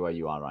want to be where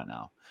you are right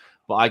now,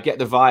 but I get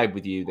the vibe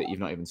with you that you've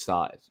not even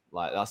started.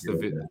 Like that's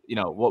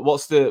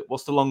what's the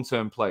long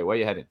term play? Where are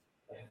you heading?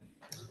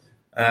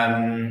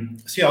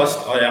 So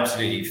I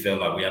absolutely feel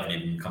like we haven't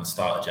even kind of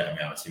started yet. In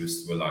reality,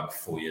 we're like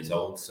 4 years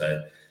old.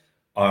 So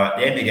at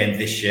the end of the game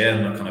this year,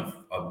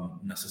 I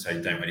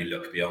necessarily don't really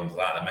look beyond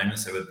that at the moment.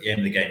 So at the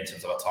end of the game, in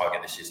terms of our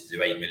target this year is to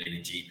do 8 million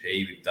in GP.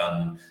 We've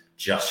done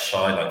just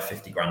shy, like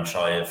 50 grand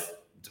shy of,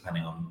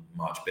 depending on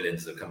March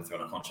billings that come through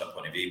on a contract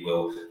point of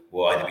view,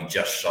 we'll either be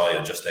just shy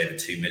or just over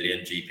 2 million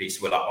GP.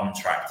 So we're like on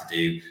track to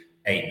do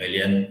 8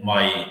 million.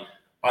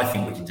 I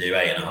think we can do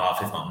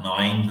 8.5, if not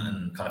 9,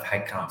 and kind of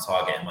headcount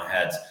target in my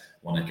head,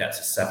 want to get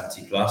to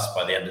 70 plus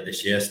by the end of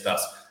this year. So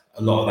that's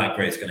a lot of that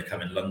growth is going to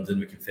come in London.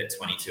 We can fit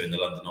 22 in the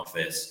London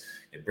office.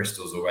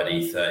 Bristol's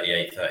already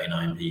 38,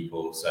 39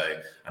 people. So,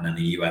 and then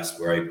the US,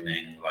 we're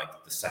opening like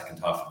the second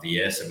half of the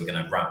year. So we're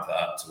going to ramp that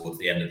up towards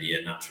the end of the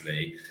year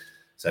naturally.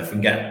 So if we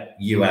can get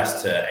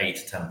US to 8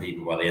 to 10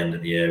 people by the end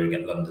of the year, we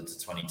get London to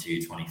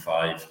 22,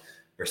 25.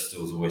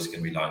 Bristol's always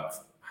going to be like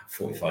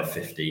 45,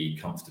 50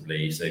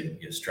 comfortably. So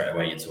straight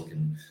away, you're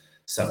talking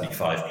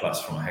 75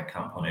 plus from a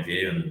headcount point of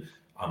view. And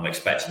I'm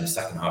expecting the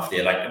second half of the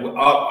year, like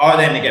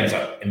our aim again is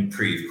like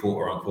improve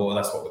quarter on quarter.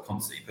 That's what we're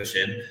constantly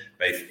pushing,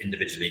 both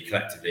individually,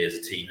 collectively, as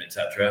a team,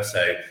 etc.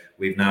 So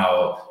we've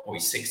now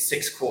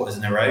six quarters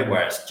in a row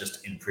where it's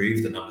just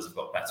improved. The numbers have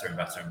got better and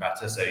better and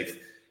better. So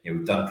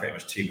we've done pretty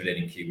much 2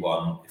 million in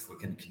Q1. If we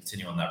can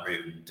continue on that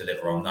route and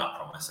deliver on that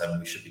promise, then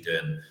we should be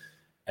doing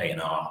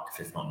 8.5,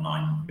 if not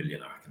 9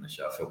 million, I reckon, this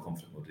year. I feel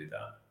confident we'll do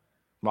that.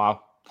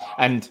 Wow.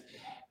 And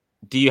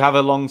do you have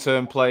a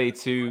long-term play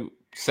to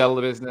sell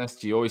the business?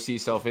 Do you always see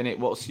yourself in it?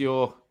 What's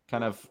your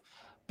kind of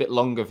bit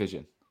longer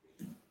vision?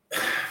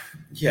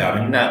 Yeah,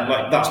 I mean,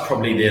 that's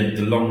probably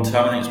the long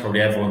term. I think it's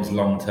probably everyone's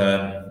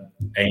long-term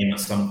aim at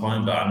some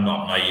point, but I'm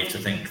not naive to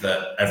think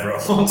that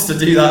everyone wants to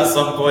do that at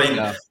some point.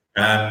 Yeah.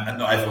 And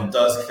not everyone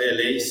does,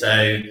 clearly. So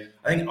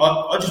I think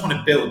I just want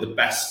to build the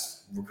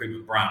best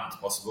recruitment brand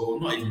possible.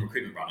 Not even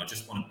recruitment brand. I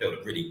just want to build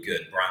a really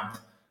good brand.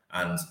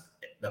 And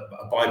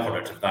a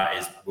byproduct of that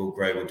is we'll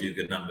grow, we'll do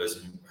good numbers,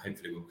 and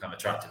hopefully we'll become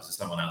attractive to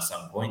someone at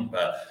some point.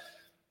 But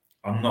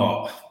I'm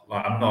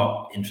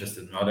not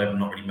interested in, I'm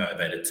not really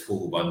motivated at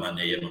all by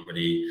money.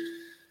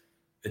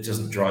 It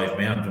doesn't drive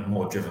me. I'm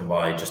more driven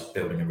by just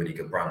building a really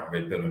good brand,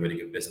 building a really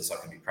good business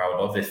I can be proud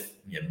of. If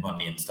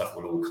money and stuff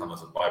will all come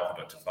as a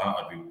byproduct of that,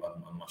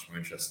 I'm much more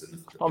interested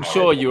in I'm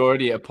sure you're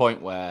already at a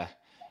point where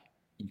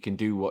you can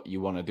do what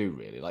you want to do,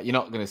 really. Like, you're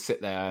not going to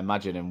sit there, I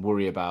imagine, and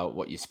worry about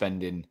what you're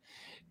spending.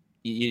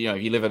 You were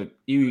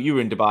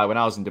in Dubai when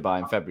I was in Dubai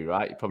in February,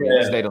 right? You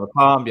probably stayed on the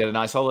Palm. You had a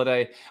nice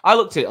holiday. I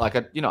looked at it like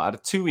I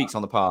had 2 weeks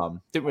on the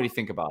Palm. Didn't really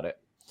think about it,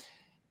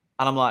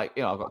 and I'm like,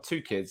 I've got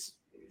 2 kids.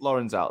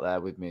 Lauren's out there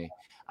with me,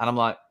 and I'm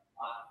like,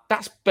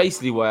 that's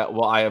basically what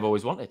I have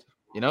always wanted.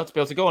 To be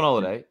able to go on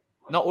holiday,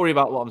 not worry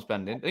about what I'm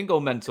spending. Didn't go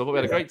mental, but we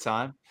had a great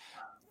time.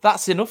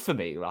 That's enough for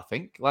me, I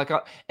think. Like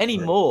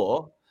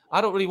anymore,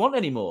 I don't really want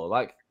any more.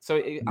 Like, so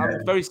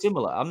I'm very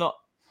similar. I'm not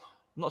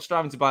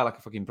striving to buy like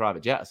a fucking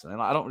private jet or something.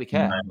 Like, I don't really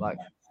care. Like,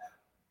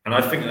 and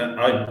I think that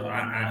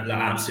I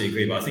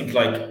absolutely agree. But I think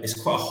like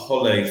it's quite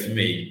hollow for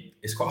me.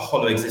 It's quite a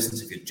hollow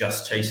existence if you're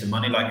just chasing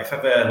money. Like if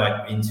ever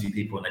like interview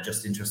people and they're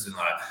just interested in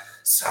like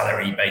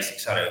salary, basic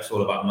salary, it's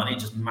all about money. It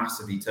just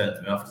massively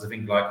turns me off because I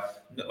think like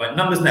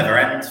numbers never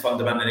end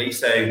fundamentally.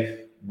 So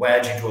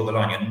where do you draw the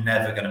line? You're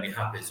never going to be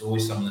happy. It's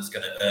always someone that's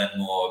going to earn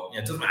more.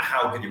 It doesn't matter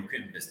how good your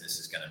recruitment business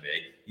is going to be.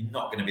 You're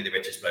not going to be the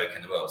richest bloke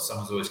in the world.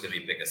 Someone's always going to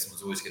be bigger.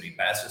 Someone's always going to be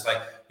better. So it's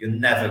like you're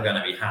never going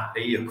to be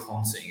happy. You're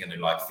constantly going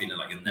to like feeling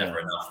like you're never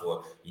enough,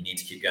 or you need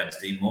to keep going to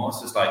do more.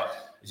 So it's like,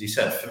 as you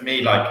said, for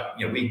me, like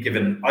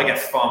I get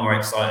far more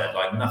excited.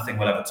 Like nothing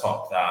will ever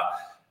top that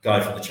guy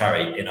from the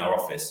charity in our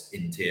office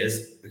in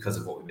tears because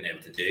of what we've been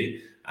able to do.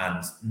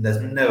 And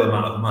there's no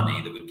amount of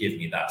money that would give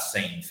me that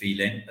same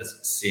feeling as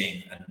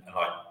seeing and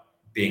like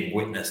being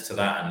witness to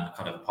that and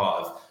kind of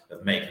part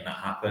of making that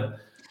happen.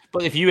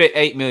 But if you hit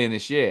 8 million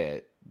this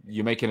year,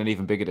 you're making an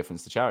even bigger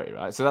difference to charity,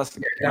 right? So that's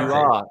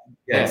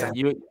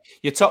exactly.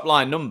 Your top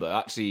line number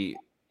actually,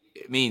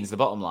 it means the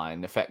bottom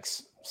line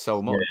affects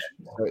so much.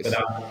 But it's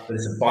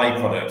a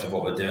byproduct of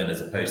what we're doing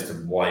as opposed to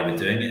why we're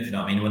doing it. If you know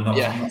what I mean, we're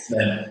not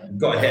saying we've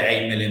got to hit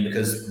 8 million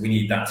because we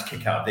need that to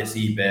kick out this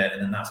EBIT,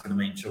 and then that's going to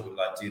make sure we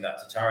like do that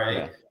to charity.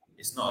 Yeah.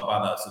 It's not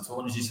about that at all.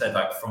 And as you said,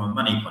 like from a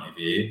money point of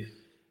view,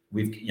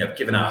 we've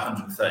given out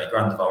 130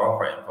 grand of our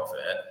operating profit.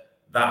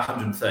 That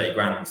 130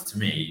 grand to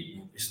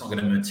me, it's not going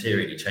to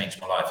materially change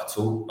my life at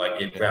all.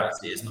 Like in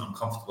reality, it's not. I'm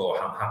comfortable.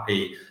 I'm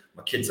happy.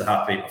 My kids are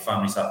happy. My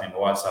family's happy. My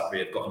wife's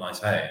happy. I've got a nice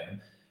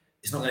home.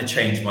 It's not going to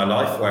change my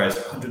life. Whereas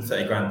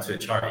 130 grand to a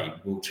charity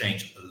will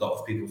change a lot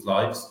of people's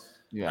lives.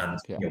 Yeah.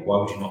 And why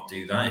would you not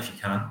do that if you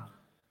can?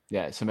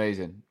 Yeah, it's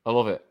amazing. I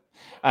love it.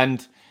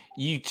 And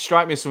you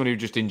strike me as someone who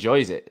just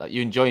enjoys it. Like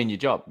you're enjoying your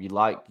job. You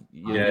like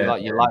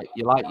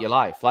your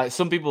life. Like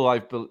some people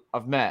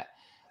I've met,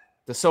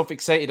 they're so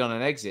fixated on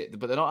an exit,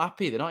 but they're not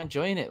happy. They're not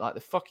enjoying it. Like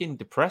they're fucking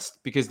depressed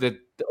because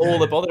all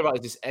they're bothered about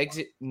is this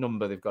exit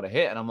number they've got to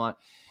hit. And I'm like,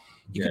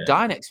 you could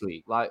die next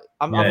week. Like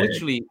I'm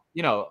literally,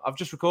 I've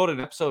just recorded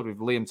an episode with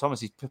Liam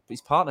Thomas.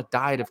 His partner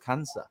died of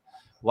cancer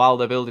while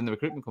they're building the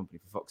recruitment company,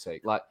 for fuck's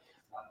sake. Like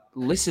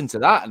listen to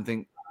that and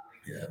think,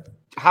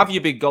 have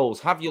your big goals,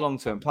 have your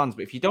long-term plans.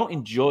 But if you don't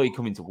enjoy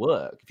coming to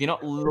work, if you're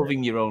not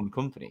loving your own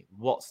company,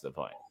 what's the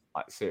point?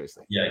 Like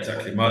seriously. Yeah,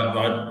 exactly.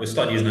 We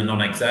started using a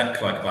non-exec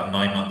like about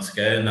 9 months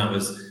ago, and that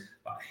was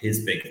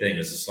his big thing. It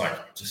was just like,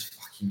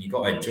 you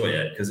got to enjoy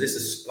it because it's a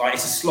slog.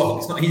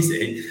 It's not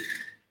easy.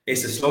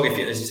 It's a slog if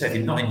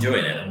you're not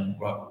enjoying it. And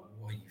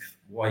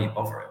why are you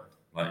bothering?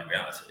 Like in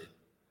reality.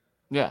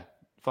 Yeah,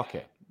 fuck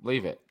it,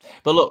 leave it.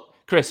 But look,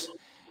 Chris,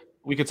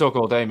 we could talk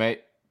all day,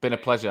 mate. Been a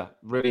pleasure.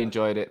 Really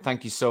enjoyed it.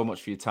 Thank you so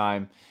much for your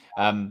time.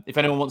 If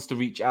anyone wants to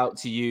reach out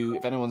to you,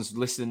 if anyone's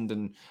listened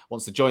and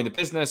wants to join the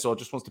business or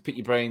just wants to pick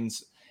your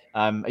brains,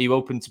 are you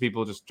open to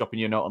people just dropping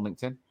you a note on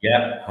LinkedIn?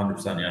 Yeah,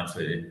 100%. Yeah,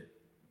 absolutely.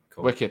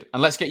 Cool. Wicked.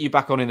 And let's get you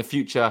back on in the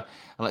future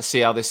and let's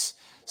see how this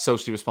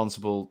socially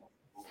responsible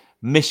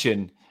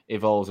mission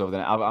evolves over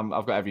there.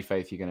 I've got every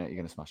faith you're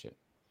gonna smash it.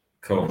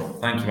 Cool.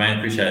 Thank you, man.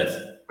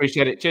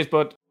 Appreciate it. Cheers,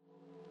 bud.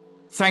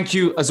 Thank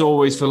you, as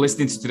always, for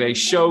listening to today's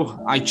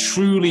show. I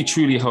truly,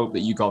 truly hope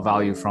that you got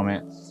value from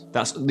it.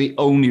 That's the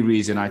only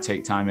reason I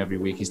take time every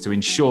week is to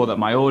ensure that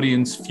my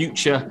audience,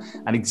 future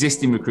and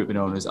existing recruitment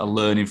owners are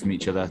learning from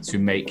each other to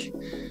make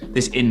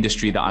this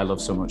industry that I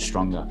love so much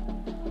stronger.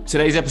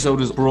 Today's episode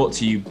was brought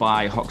to you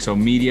by Hoxo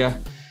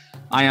Media.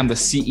 I am the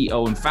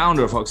CEO and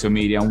founder of Hoxo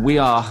Media, and we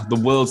are the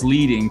world's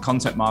leading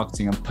content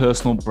marketing and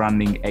personal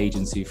branding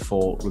agency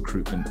for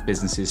recruitment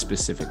businesses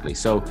specifically.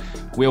 So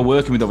we are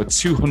working with over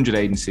 200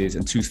 agencies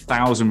and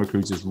 2,000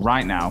 recruiters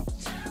right now,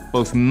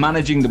 both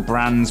managing the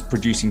brands,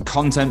 producing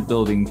content,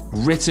 building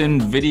written,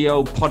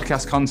 video,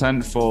 podcast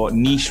content for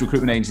niche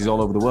recruitment agencies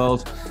all over the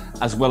world,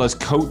 as well as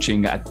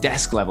coaching at a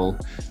desk level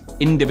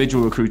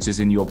individual recruiters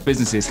in your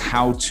businesses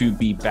how to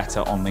be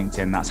better on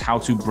LinkedIn. That's how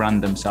to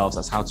brand themselves.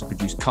 That's how to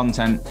produce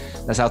content.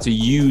 That's how to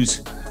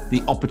use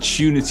the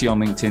opportunity on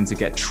LinkedIn to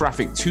get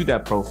traffic to their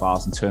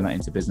profiles and turn that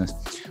into business.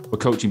 We're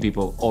coaching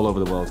people all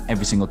over the world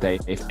every single day.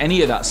 If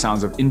any of that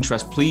sounds of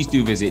interest, please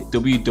do visit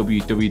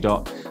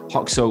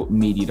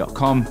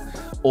www.hoxomedia.com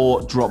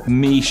or drop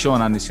me,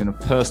 Sean Anderson, a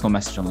personal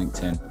message on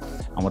LinkedIn.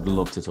 I would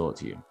love to talk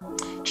to you.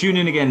 Tune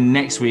in again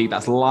next week.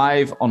 That's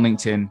live on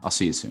LinkedIn. I'll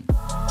see you soon.